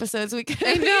 other episodes we could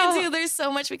do. There's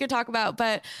so much we could talk about.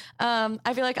 But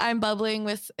I feel like I'm bubbling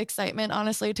with excitement,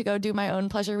 honestly, to go do my own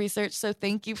pleasure research. So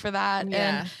thank you for that.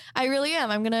 Yeah. And I really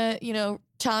am. I'm going to,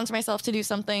 challenge myself to do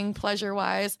something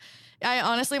pleasure-wise. I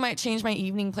honestly might change my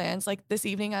evening plans. Like this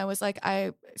evening,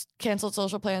 I canceled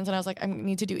social plans and I was like, I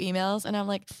need to do emails. And I'm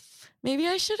like, maybe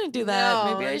I shouldn't do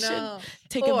that. Maybe I should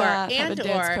take a bath, have a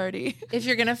dance party. If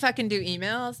you're going to fucking do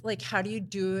emails, like how do you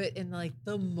do it in like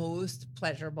the most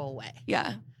pleasurable way?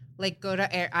 Yeah. Like go to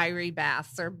Irie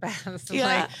baths or baths.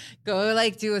 Like go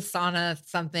like do a sauna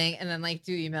something and then like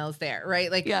do emails there,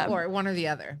 right? Like or one or the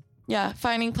other. Yeah,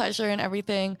 finding pleasure in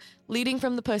everything, leading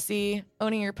from the pussy,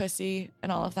 owning your pussy,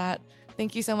 and all of that.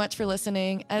 Thank you so much for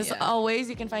listening. As always,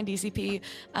 you can find DCP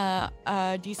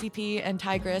and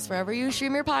Tigress wherever you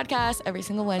stream your podcast every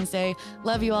single Wednesday.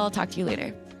 Love you all. Talk to you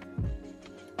later.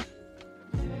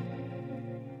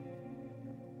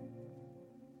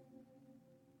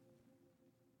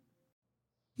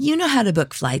 You know how to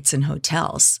book flights and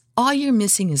hotels. All you're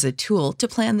missing is a tool to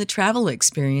plan the travel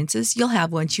experiences you'll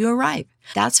have once you arrive.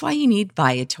 That's why you need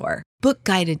Viator. Book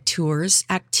guided tours,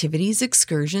 activities,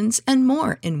 excursions, and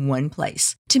more in one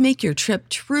place to make your trip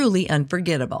truly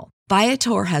unforgettable.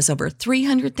 Viator has over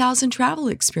 300,000 travel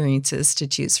experiences to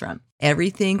choose from.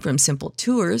 Everything from simple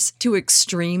tours to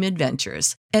extreme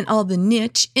adventures and all the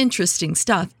niche, interesting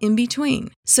stuff in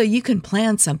between. So you can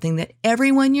plan something that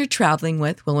everyone you're traveling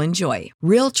with will enjoy.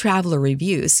 Real traveler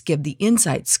reviews give the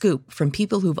inside scoop from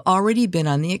people who've already been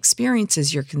on the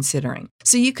experiences you're considering.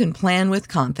 So you can plan with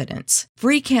confidence.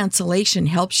 Free cancellation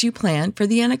helps you plan for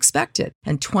the unexpected.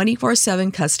 And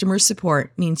 24/7 customer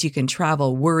support means you can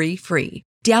travel worry-free.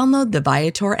 Download the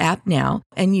Viator app now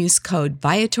and use code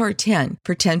Viator10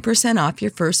 for 10% off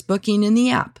your first booking in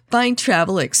the app. Find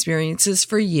travel experiences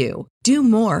for you. Do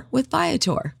more with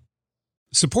Viator.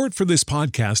 Support for this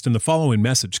podcast and the following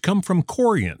message come from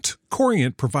Corient.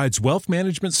 Corient provides wealth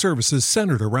management services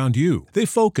centered around you. They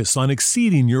focus on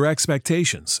exceeding your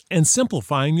expectations and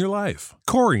simplifying your life.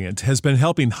 Corient has been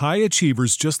helping high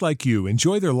achievers just like you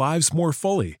enjoy their lives more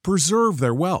fully, preserve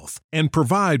their wealth, and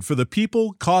provide for the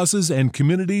people, causes, and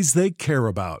communities they care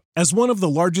about. As one of the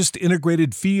largest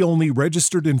integrated fee-only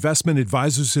registered investment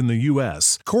advisors in the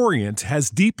U.S., Corient has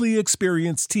deeply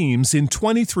experienced teams in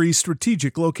 23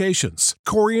 strategic locations.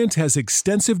 Corient has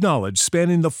extensive knowledge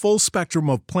spanning the full spectrum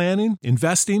of planning,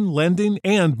 investing, lending,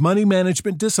 and money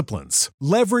management disciplines.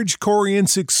 Leverage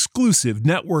Corient's exclusive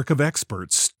network of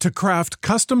experts to craft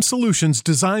custom solutions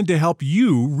designed to help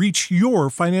you reach your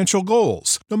financial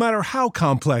goals, no matter how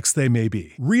complex they may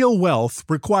be. Real wealth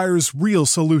requires real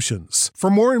solutions. For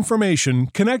more information,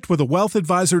 connect with a wealth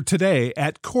advisor today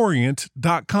at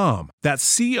Corient.com.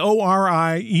 That's Corient.com.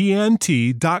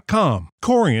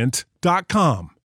 Corient.com.